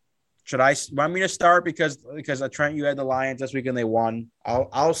 points. Want me to start because Trent, you had the Lions this week and they won.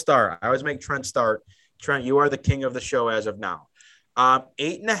 I'll start. I always make Trent start. Trent, you are the king of the show as of now.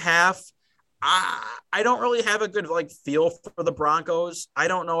 8.5. I don't really have a good feel for the Broncos. I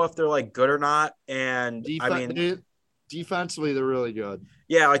don't know if they're good or not. And defensively, they're really good.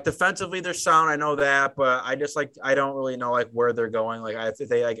 Yeah, defensively they're sound. I know that, but I don't really know where they're going. I think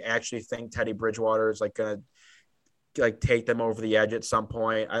they actually think Teddy Bridgewater is gonna take them over the edge at some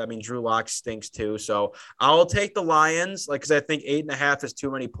point. I mean, Drew Lock stinks too. So I'll take the Lions, because I think 8.5 is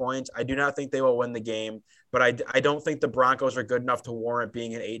too many points. I do not think they will win the game, but I don't think the Broncos are good enough to warrant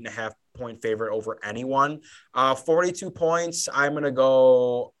being an 8.5 point favorite over anyone. 42 points. I'm going to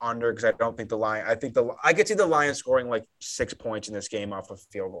go under because I don't think I could see the Lions scoring 6 points in this game off of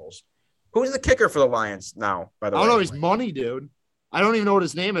field goals. Who's the kicker for the Lions now, by the way? I don't know. He's money, dude. I don't even know what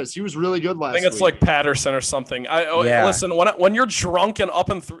his name is. He was really good last week. I think it's Patterson or something. Listen, when you're drunk and up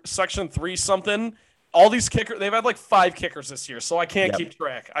in section 3 something, all these kickers, they've had 5 kickers this year, so I can't keep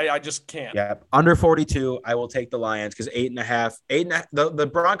track. I just can't. Yeah, under 42, I will take the Lions because 8.5. The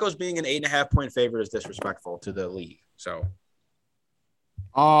Broncos being an 8.5 point favorite is disrespectful to the league. So,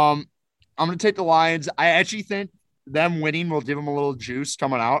 I'm going to take the Lions. I actually think them winning will give them a little juice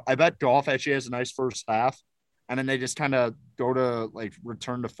coming out. I bet Dolph actually has a nice first half. And then they just kind of go to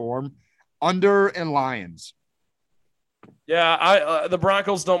return to form. Under and Lions. Yeah, the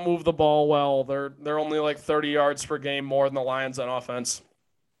Broncos don't move the ball well. They're only 30 yards per game more than the Lions on offense.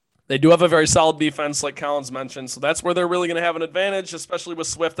 They do have a very solid defense, like Collins mentioned, so that's where they're really going to have an advantage, especially with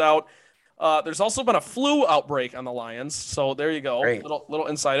Swift out. There's also been a flu outbreak on the Lions, so there you go. Great. Little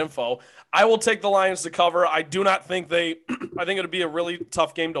inside info. I will take the Lions to cover. I do not think I think it'll be a really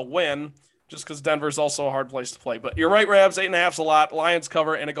tough game to win, just because Denver's also a hard place to play. But you're right, Rabs, 8.5's a lot. Lions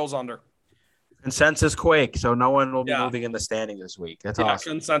cover, and it goes under. Consensus quake, so no one will be moving in the standing this week. That's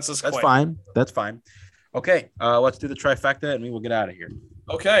awesome. Consensus That's quake. That's fine. Okay, let's do the trifecta, and we will get out of here.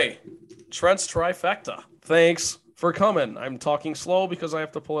 Okay, Trent's trifecta. Thanks for coming. I'm talking slow because I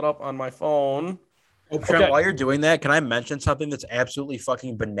have to pull it up on my phone. Oh, Trent, while you're doing that, can I mention something that's absolutely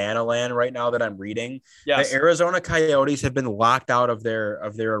fucking banana land right now that I'm reading? Yes. The Arizona Coyotes have been locked out of their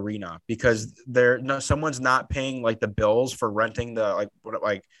arena because someone's not paying the bills for renting the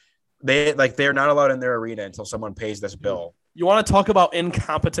they're not allowed in their arena until someone pays this bill. You want to talk about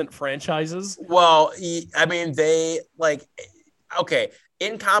incompetent franchises? Well, I mean, okay.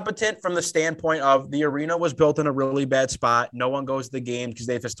 incompetent from the standpoint of the arena was built in a really bad spot. No one goes to the game because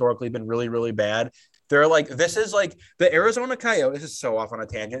they've historically been really, really bad. They're like, this is like the Arizona Coyotes. This is so off on a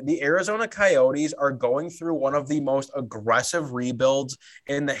tangent. The Arizona Coyotes are going through one of the most aggressive rebuilds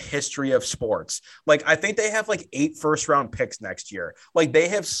in the history of sports. Like, I think they have like 8 first-round picks next year. Like, they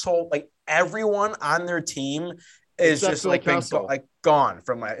have sold like everyone on their team is just like gone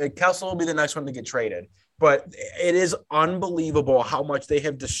from Kessel will be the next one to get traded. But it is unbelievable how much they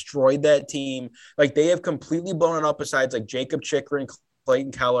have destroyed that team. Like, they have completely blown it up besides like Jacob Chikrin,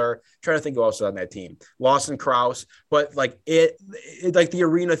 Clayton Keller, trying to think who else is on that team, Lawson Krause. But like it like the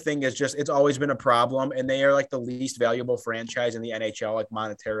arena thing is just, it's always been a problem. And they are like the least valuable franchise in the NHL, like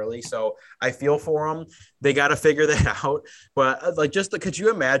monetarily. So I feel for them. They got to figure that out. But like, could you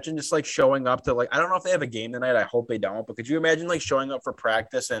imagine just like showing up to like, I don't know if they have a game tonight. I hope they don't. But could you imagine like showing up for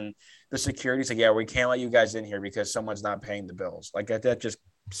practice and the security's like, yeah, we can't let you guys in here because someone's not paying the bills. Like that's just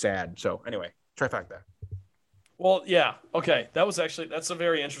sad. So anyway, trifecta. Well, yeah. Okay. That's a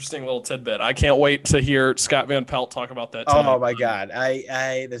very interesting little tidbit. I can't wait to hear Scott Van Pelt talk about that tonight. Oh my God.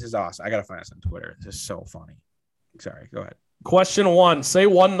 This is awesome. I got to find this on Twitter. This is so funny. Sorry. Go ahead. Question 1. Say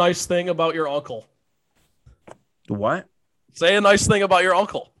one nice thing about your uncle. What? Say a nice thing about your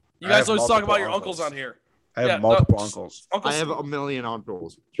uncle. You guys always talk about your uncles on here. I have multiple uncles. I have a million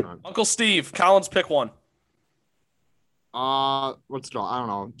uncles. Uncle Steve. Collins, pick one. I don't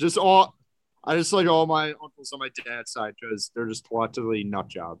know. I just like all my uncles on my dad's side because they're just collectively nut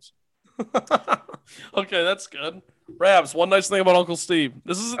jobs. Okay, that's good. Rabs, one nice thing about Uncle Steve.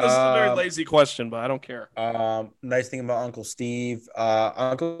 This is a very lazy question, but I don't care. Nice thing about Uncle Steve.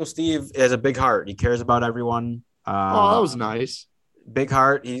 Uncle Steve has a big heart. He cares about everyone. That was nice. Big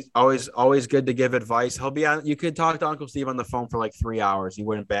heart. He's always good to give advice. He'll be on. You could talk to Uncle Steve on the phone for like 3 hours. He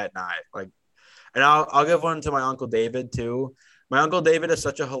wouldn't bat an eye. Like, and I'll give one to my Uncle David too. My Uncle David is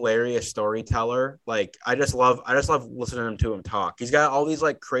such a hilarious storyteller. Like, I just love listening to him talk. He's got all these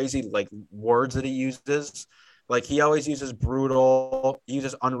like crazy like words that he uses. Like, he always uses brutal, he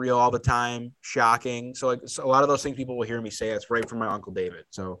uses unreal all the time, shocking. So a lot of those things people will hear me say, it's right from my Uncle David.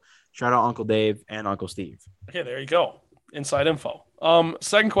 So shout out Uncle Dave and Uncle Steve. Okay, there you go. Inside info.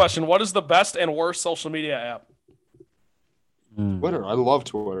 Second question, what is the best and worst social media app? Twitter. I love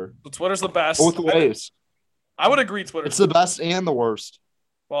Twitter. So Twitter's the best. Both ways. I would agree Twitter. It's the best and the worst.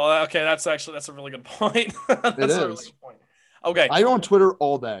 Well, okay, that's a really good point. That's it is. A really good point. Okay. I go on Twitter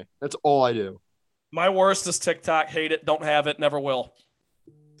all day. That's all I do. My worst is TikTok. Hate it. Don't have it. Never will.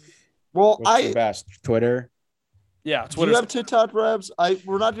 Well, what's the best? Twitter? Yeah, Twitter. Do you have TikTok, Rabs?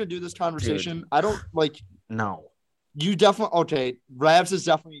 We're not going to do this conversation. Dude. I don't like. No. You definitely okay. Rabs is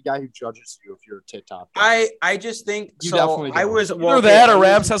definitely a guy who judges you if you're a TikTok guy. I just think you so. Definitely I was either that or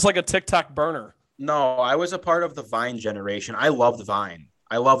Rabs has like a TikTok burner. No, I was a part of the Vine generation. I loved Vine.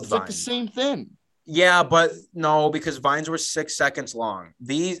 It's Vine. Like the same thing. Yeah, but no, because Vines were 6 seconds long.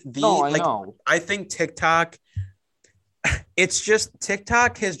 I know. I think TikTok. It's just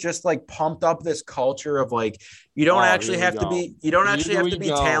TikTok has just like pumped up this culture of like you don't actually have to be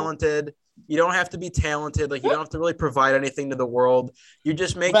talented. You don't have to be talented. Like, you don't have to really provide anything to the world. You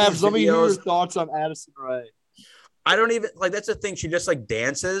just make these videos. Let me hear your thoughts on Addison Rae. I don't even like, that's the thing. She just like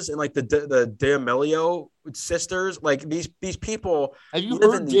dances, and like the D'Amelio sisters, like these people. Have you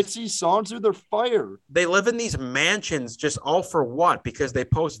heard Dipsy's songs? They're fire. They live in these mansions just all for what? Because they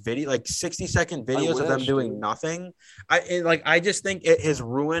post video, like 60-second videos of them doing nothing. I just think it has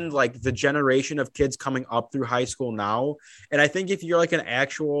ruined like the generation of kids coming up through high school now. And I think if you're like an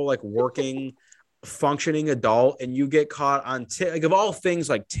actual like working functioning adult and you get caught on like of all things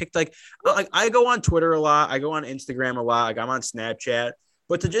like TikTok, like I go on Twitter a lot, I go on Instagram a lot, like I'm on Snapchat,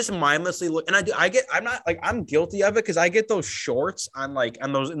 but to just mindlessly look, and I'm guilty of it because I get those shorts on like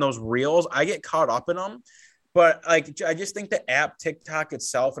in those reels, I get caught up in them. But like I just think the app TikTok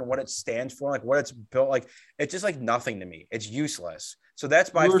itself and what it stands for, like what it's built, like it's just like nothing to me. It's useless. So that's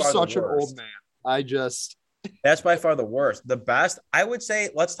by far such the worst. An old man. That's by far the worst. The best, I would say,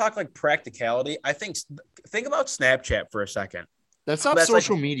 let's talk like practicality. I think about Snapchat for a second. That's not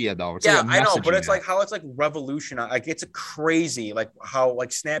social media though. It's I know, but it's like how it's like revolutionized. Like it's a crazy, like how like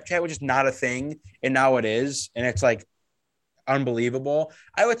Snapchat was just not a thing and now it is, and it's like unbelievable.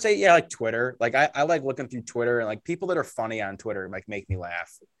 I would say, yeah, like Twitter. Like I like looking through Twitter and like people that are funny on Twitter like make me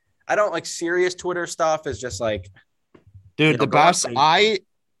laugh. I don't like serious Twitter stuff is just like, dude, the best.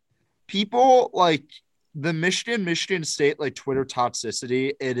 People like the Michigan State like Twitter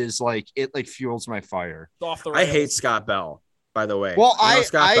toxicity. It is like it like fuels my fire. I hate Scott Bell, by the way. Well,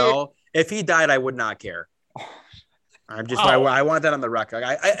 Scott Bell. If he died, I would not care. I'm just, I want that on the record.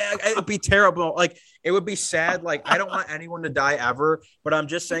 It'd be terrible. Like, it would be sad. Like, I don't want anyone to die ever, but I'm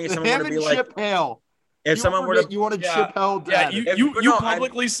just saying if someone were to be like, Chip Hale. If someone were to, you wanted Chip Hale dead. Yeah, you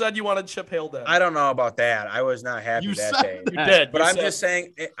publicly said you wanted Chip Hale dead. I don't know about that. I was not happy that day. You did. But I'm just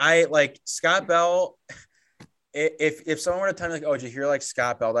saying, I like Scott Bell. If someone were to tell me like, oh, did you hear like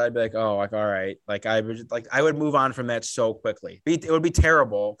Scott Bell? I'd be like, oh, like all right, like I would move on from that so quickly. It would be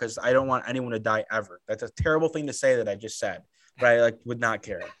terrible because I don't want anyone to die ever. That's a terrible thing to say that I just said, but I like would not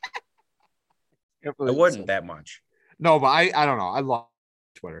care. I wouldn't that much. No, but I don't know. I love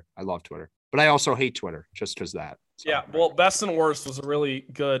Twitter. But I also hate Twitter just because that. So, yeah, well, best and worst was a really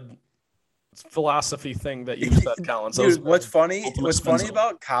good philosophy thing that you said, Collins. Dude, what's funny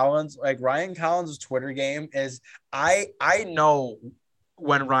about Collins, like Ryan Collins' Twitter game is I know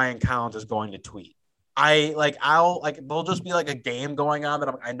when Ryan Collins is going to tweet. There'll just be like a game going on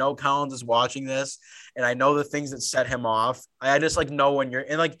that I know Collins is watching this and I know the things that set him off. I just like know when you're,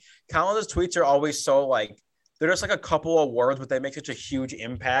 and like Collins' tweets are always so like, they're just like a couple of words, but they make such a huge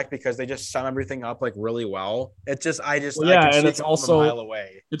impact because they just sum everything up like really well. It's just, I can and see it's also a mile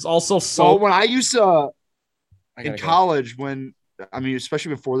away. It's also so. Well, when I used to in college,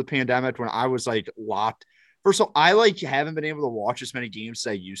 especially before the pandemic, when I was like locked. First of all, I like haven't been able to watch as many games as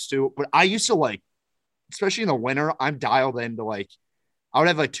I used to, but I used to like, especially in the winter, I'm dialed into like, I would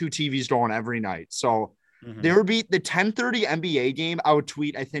have like 2 TVs going every night. So there would be the 10:30 NBA game. I would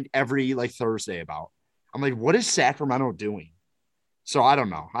tweet, I think every like Thursday about. I'm like, what is Sacramento doing? So I don't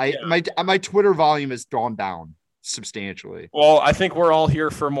know. My Twitter volume has gone down substantially. Well, I think we're all here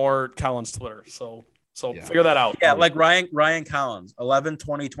for more Collins Twitter. So figure that out. Yeah, like Ryan Collins,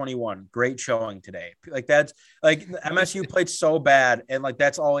 11-20-21. Great showing today. Like that's like MSU played so bad, and like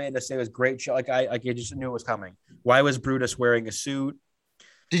that's all he had to say was great show. Like I just knew it was coming. Why was Brutus wearing a suit?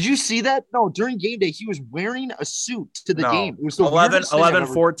 Did you see that? No, during game day, he was wearing a suit to the game. It was the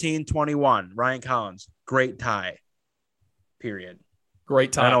 11-14-21. Ryan Collins, great tie. Period.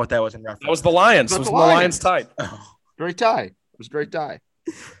 Great tie. I don't know what that was in reference. That was the Lions. It was the Lions tie. Great tie. It was a great tie.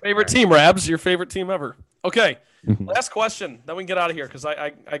 Favorite team, Rabs? Your favorite team ever? Okay. Last question. Then we can get out of here because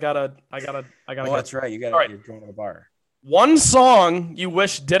I gotta. Oh, that's right. You're going to the bar. One song you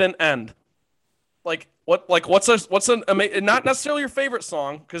wish didn't end. What's not necessarily your favorite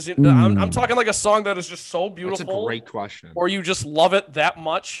song because I'm talking like a song that is just so beautiful. That's a great question. Or you just love it that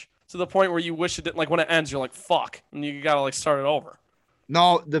much to the point where you wish it didn't. Like when it ends, you're like fuck, and you gotta like start it over.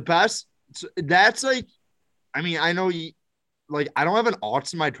 No, the best. That's like, I know you. Like I don't have an aux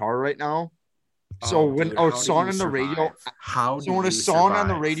in my car right now, so when a song on the radio, when a song on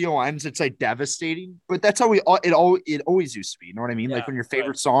the radio ends, it's like devastating. But that's how it always used to be. You know what I mean? Yeah, like when your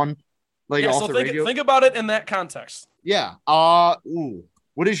favorite song. Like so think about it in that context. Yeah.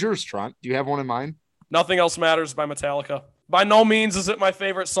 What is yours, Trent? Do you have one in mind? Nothing Else Matters by Metallica. By no means is it my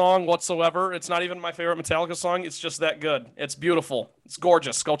favorite song whatsoever. It's not even my favorite Metallica song. It's just that good. It's beautiful. It's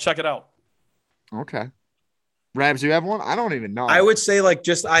gorgeous. Go check it out. Okay. Rabs, do you have one? I don't even know. I would say like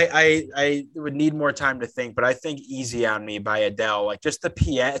just I would need more time to think, but I think Easy on Me by Adele, like just the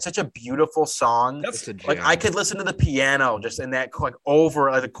piano. It's such a beautiful song. Like I could listen to the piano just in that like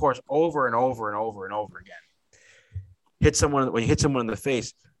over the course over and over and over and over again. When you hit someone in the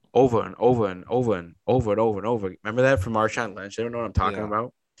face over and over and over and over and over and over. Remember that from Marshawn Lynch? I don't know what I'm talking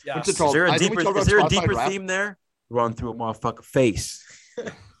about. Yeah. Is there a deeper theme there? Run through a motherfucking face.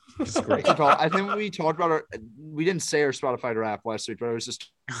 It's great. I think we talked about we didn't say our Spotify rap last week, but it was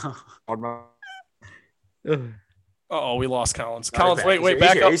just talking about. Oh, we lost Collins. Wait,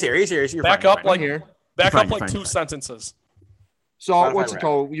 back up. He's here. Back up like 2 sentences. So Spotify what's it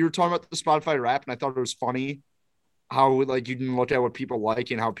called? You were talking about the Spotify rap, and I thought it was funny how like you can look at what people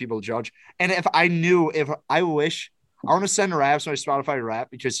like and how people judge. And if I want to send raps on my Spotify rap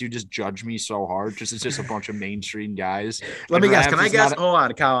because you just judge me so hard because it's just a bunch of mainstream guys. Let me guess. Can I guess? Hold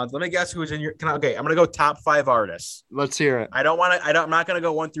on, Collins. Let me guess who's in your. Okay, I'm gonna go top 5 artists. Let's hear it. I'm not gonna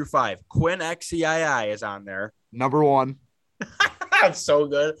go 1 through 5. Quinn XCII is on there. Number 1. I'm so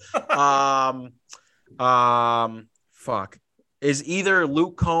good. Fuck. Is either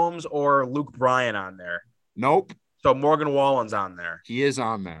Luke Combs or Luke Bryan on there? Nope. So Morgan Wallen's on there. He is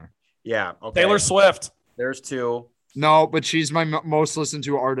on there. Yeah. Okay. Taylor Swift. There's 2. No, but she's my most listened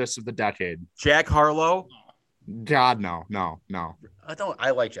to artist of the decade. Jack Harlow. God, no.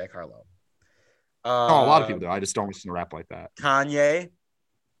 I like Jack Harlow. A lot of people do. I just don't listen to rap like that. Kanye.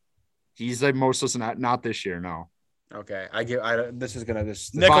 He's the most listened to. Not this year, no. Okay, this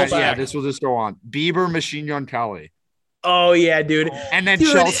will just go on. Bieber, Machine Gun Kelly. Oh yeah, dude. And then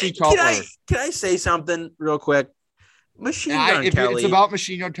Chelsea Cutler. Can I say something real quick? Machine Gun Kelly. If it's about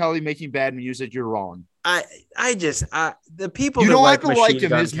Machine Gun Kelly making bad music, you're wrong. the people you that don't like have to like Machine him.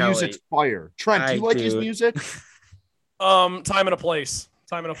 Gun His Kelly, music's fire. Trent, do you like his music? Time and a place.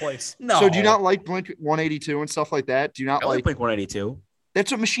 Time and a place. No. So do you not like Blink 182 and stuff like that? Do you not I like Blink 182? That's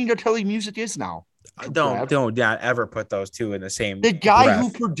what Machine Gun Kelly music is now. Don't ever put those two in the same. The guy breath.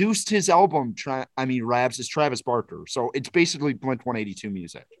 who produced his album, Raps, is Travis Barker. So it's basically Blink 182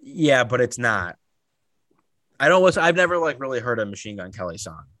 music. Yeah, but it's not. I don't listen. I've never really heard a Machine Gun Kelly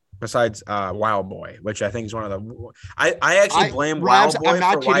song besides Wild Boy, which I think is one of the. I actually blame Wild Boy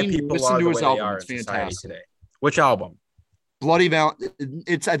for why people are the way they are in society today. Which album? Bloody Valentine.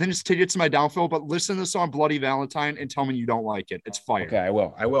 I think it's Tickets to My Downfall, but listen to the song Bloody Valentine and tell me you don't like it. It's fire. Okay, I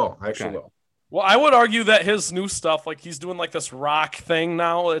will. I actually will. Well, I would argue that his new stuff, he's doing this rock thing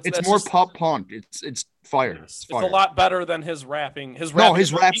now. It's more pop punk. It's fire. It's fire. It's a lot better than his rapping. His rap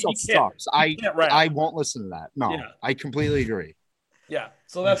stuff sucks. I won't listen to that. No, yeah. I completely agree. Yeah,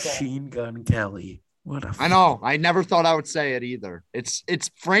 so that's Machine Gun Kelly. What a I know. I never thought I would say it either. It's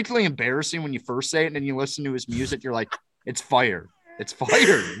frankly embarrassing when you first say it and then you listen to his music. You're like, it's fire. It's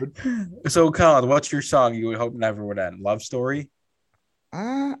fire. So, Colin, what's your song you would hope never would end? Love Story?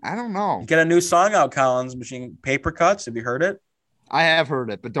 I don't know. Get a new song out, Colin's Machine. Paper Cuts. Have you heard it? I have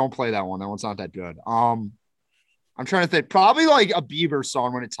heard it, but don't play that one. That one's not that good. I'm trying to think. Probably a Bieber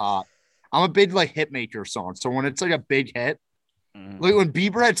song when it's hot. I'm a big Hitmaker song. So when it's a big hit, when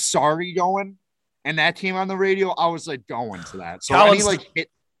Bieber had Sorry going and that came on the radio, I was going to that. So Colin's, hit.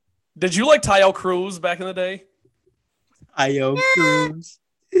 Did you like Tayo Cruz back in the day? Tayo Cruz.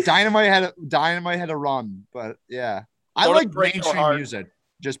 Dynamite had a run, but yeah. I like mainstream music,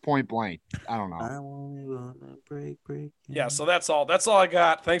 just point blank. I don't know. I only wanna break. Yeah, so that's all. That's all I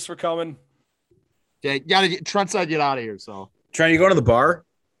got. Thanks for coming. Yeah, Trent's got to get out of here. So Trent, you going to the bar?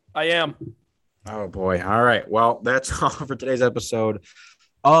 I am. Oh boy. All right. Well, that's all for today's episode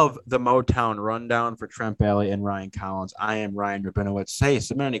of the Motown Rundown. For Trent Bailey and Ryan Collins, I am Ryan Rabinowitz. Hey,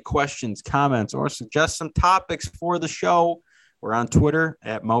 submit any questions, comments, or suggest some topics for the show. We're on Twitter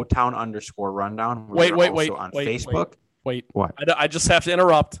at Motown_Rundown. Wait. On Facebook. Wait. What? I just have to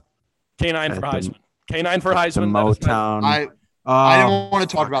interrupt. K9 for Heisman. K9 for Heisman. The Motown. I don't want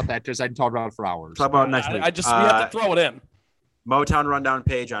to talk about that because I can talk about it for hours. Talk about next week. We have to throw it in. Motown Rundown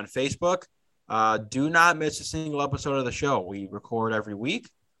page on Facebook. Do not miss a single episode of the show. We record every week.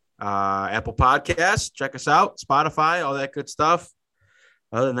 Apple Podcasts. Check us out. Spotify. All that good stuff.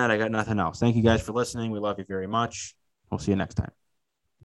 Other than that, I got nothing else. Thank you guys for listening. We love you very much. We'll see you next time.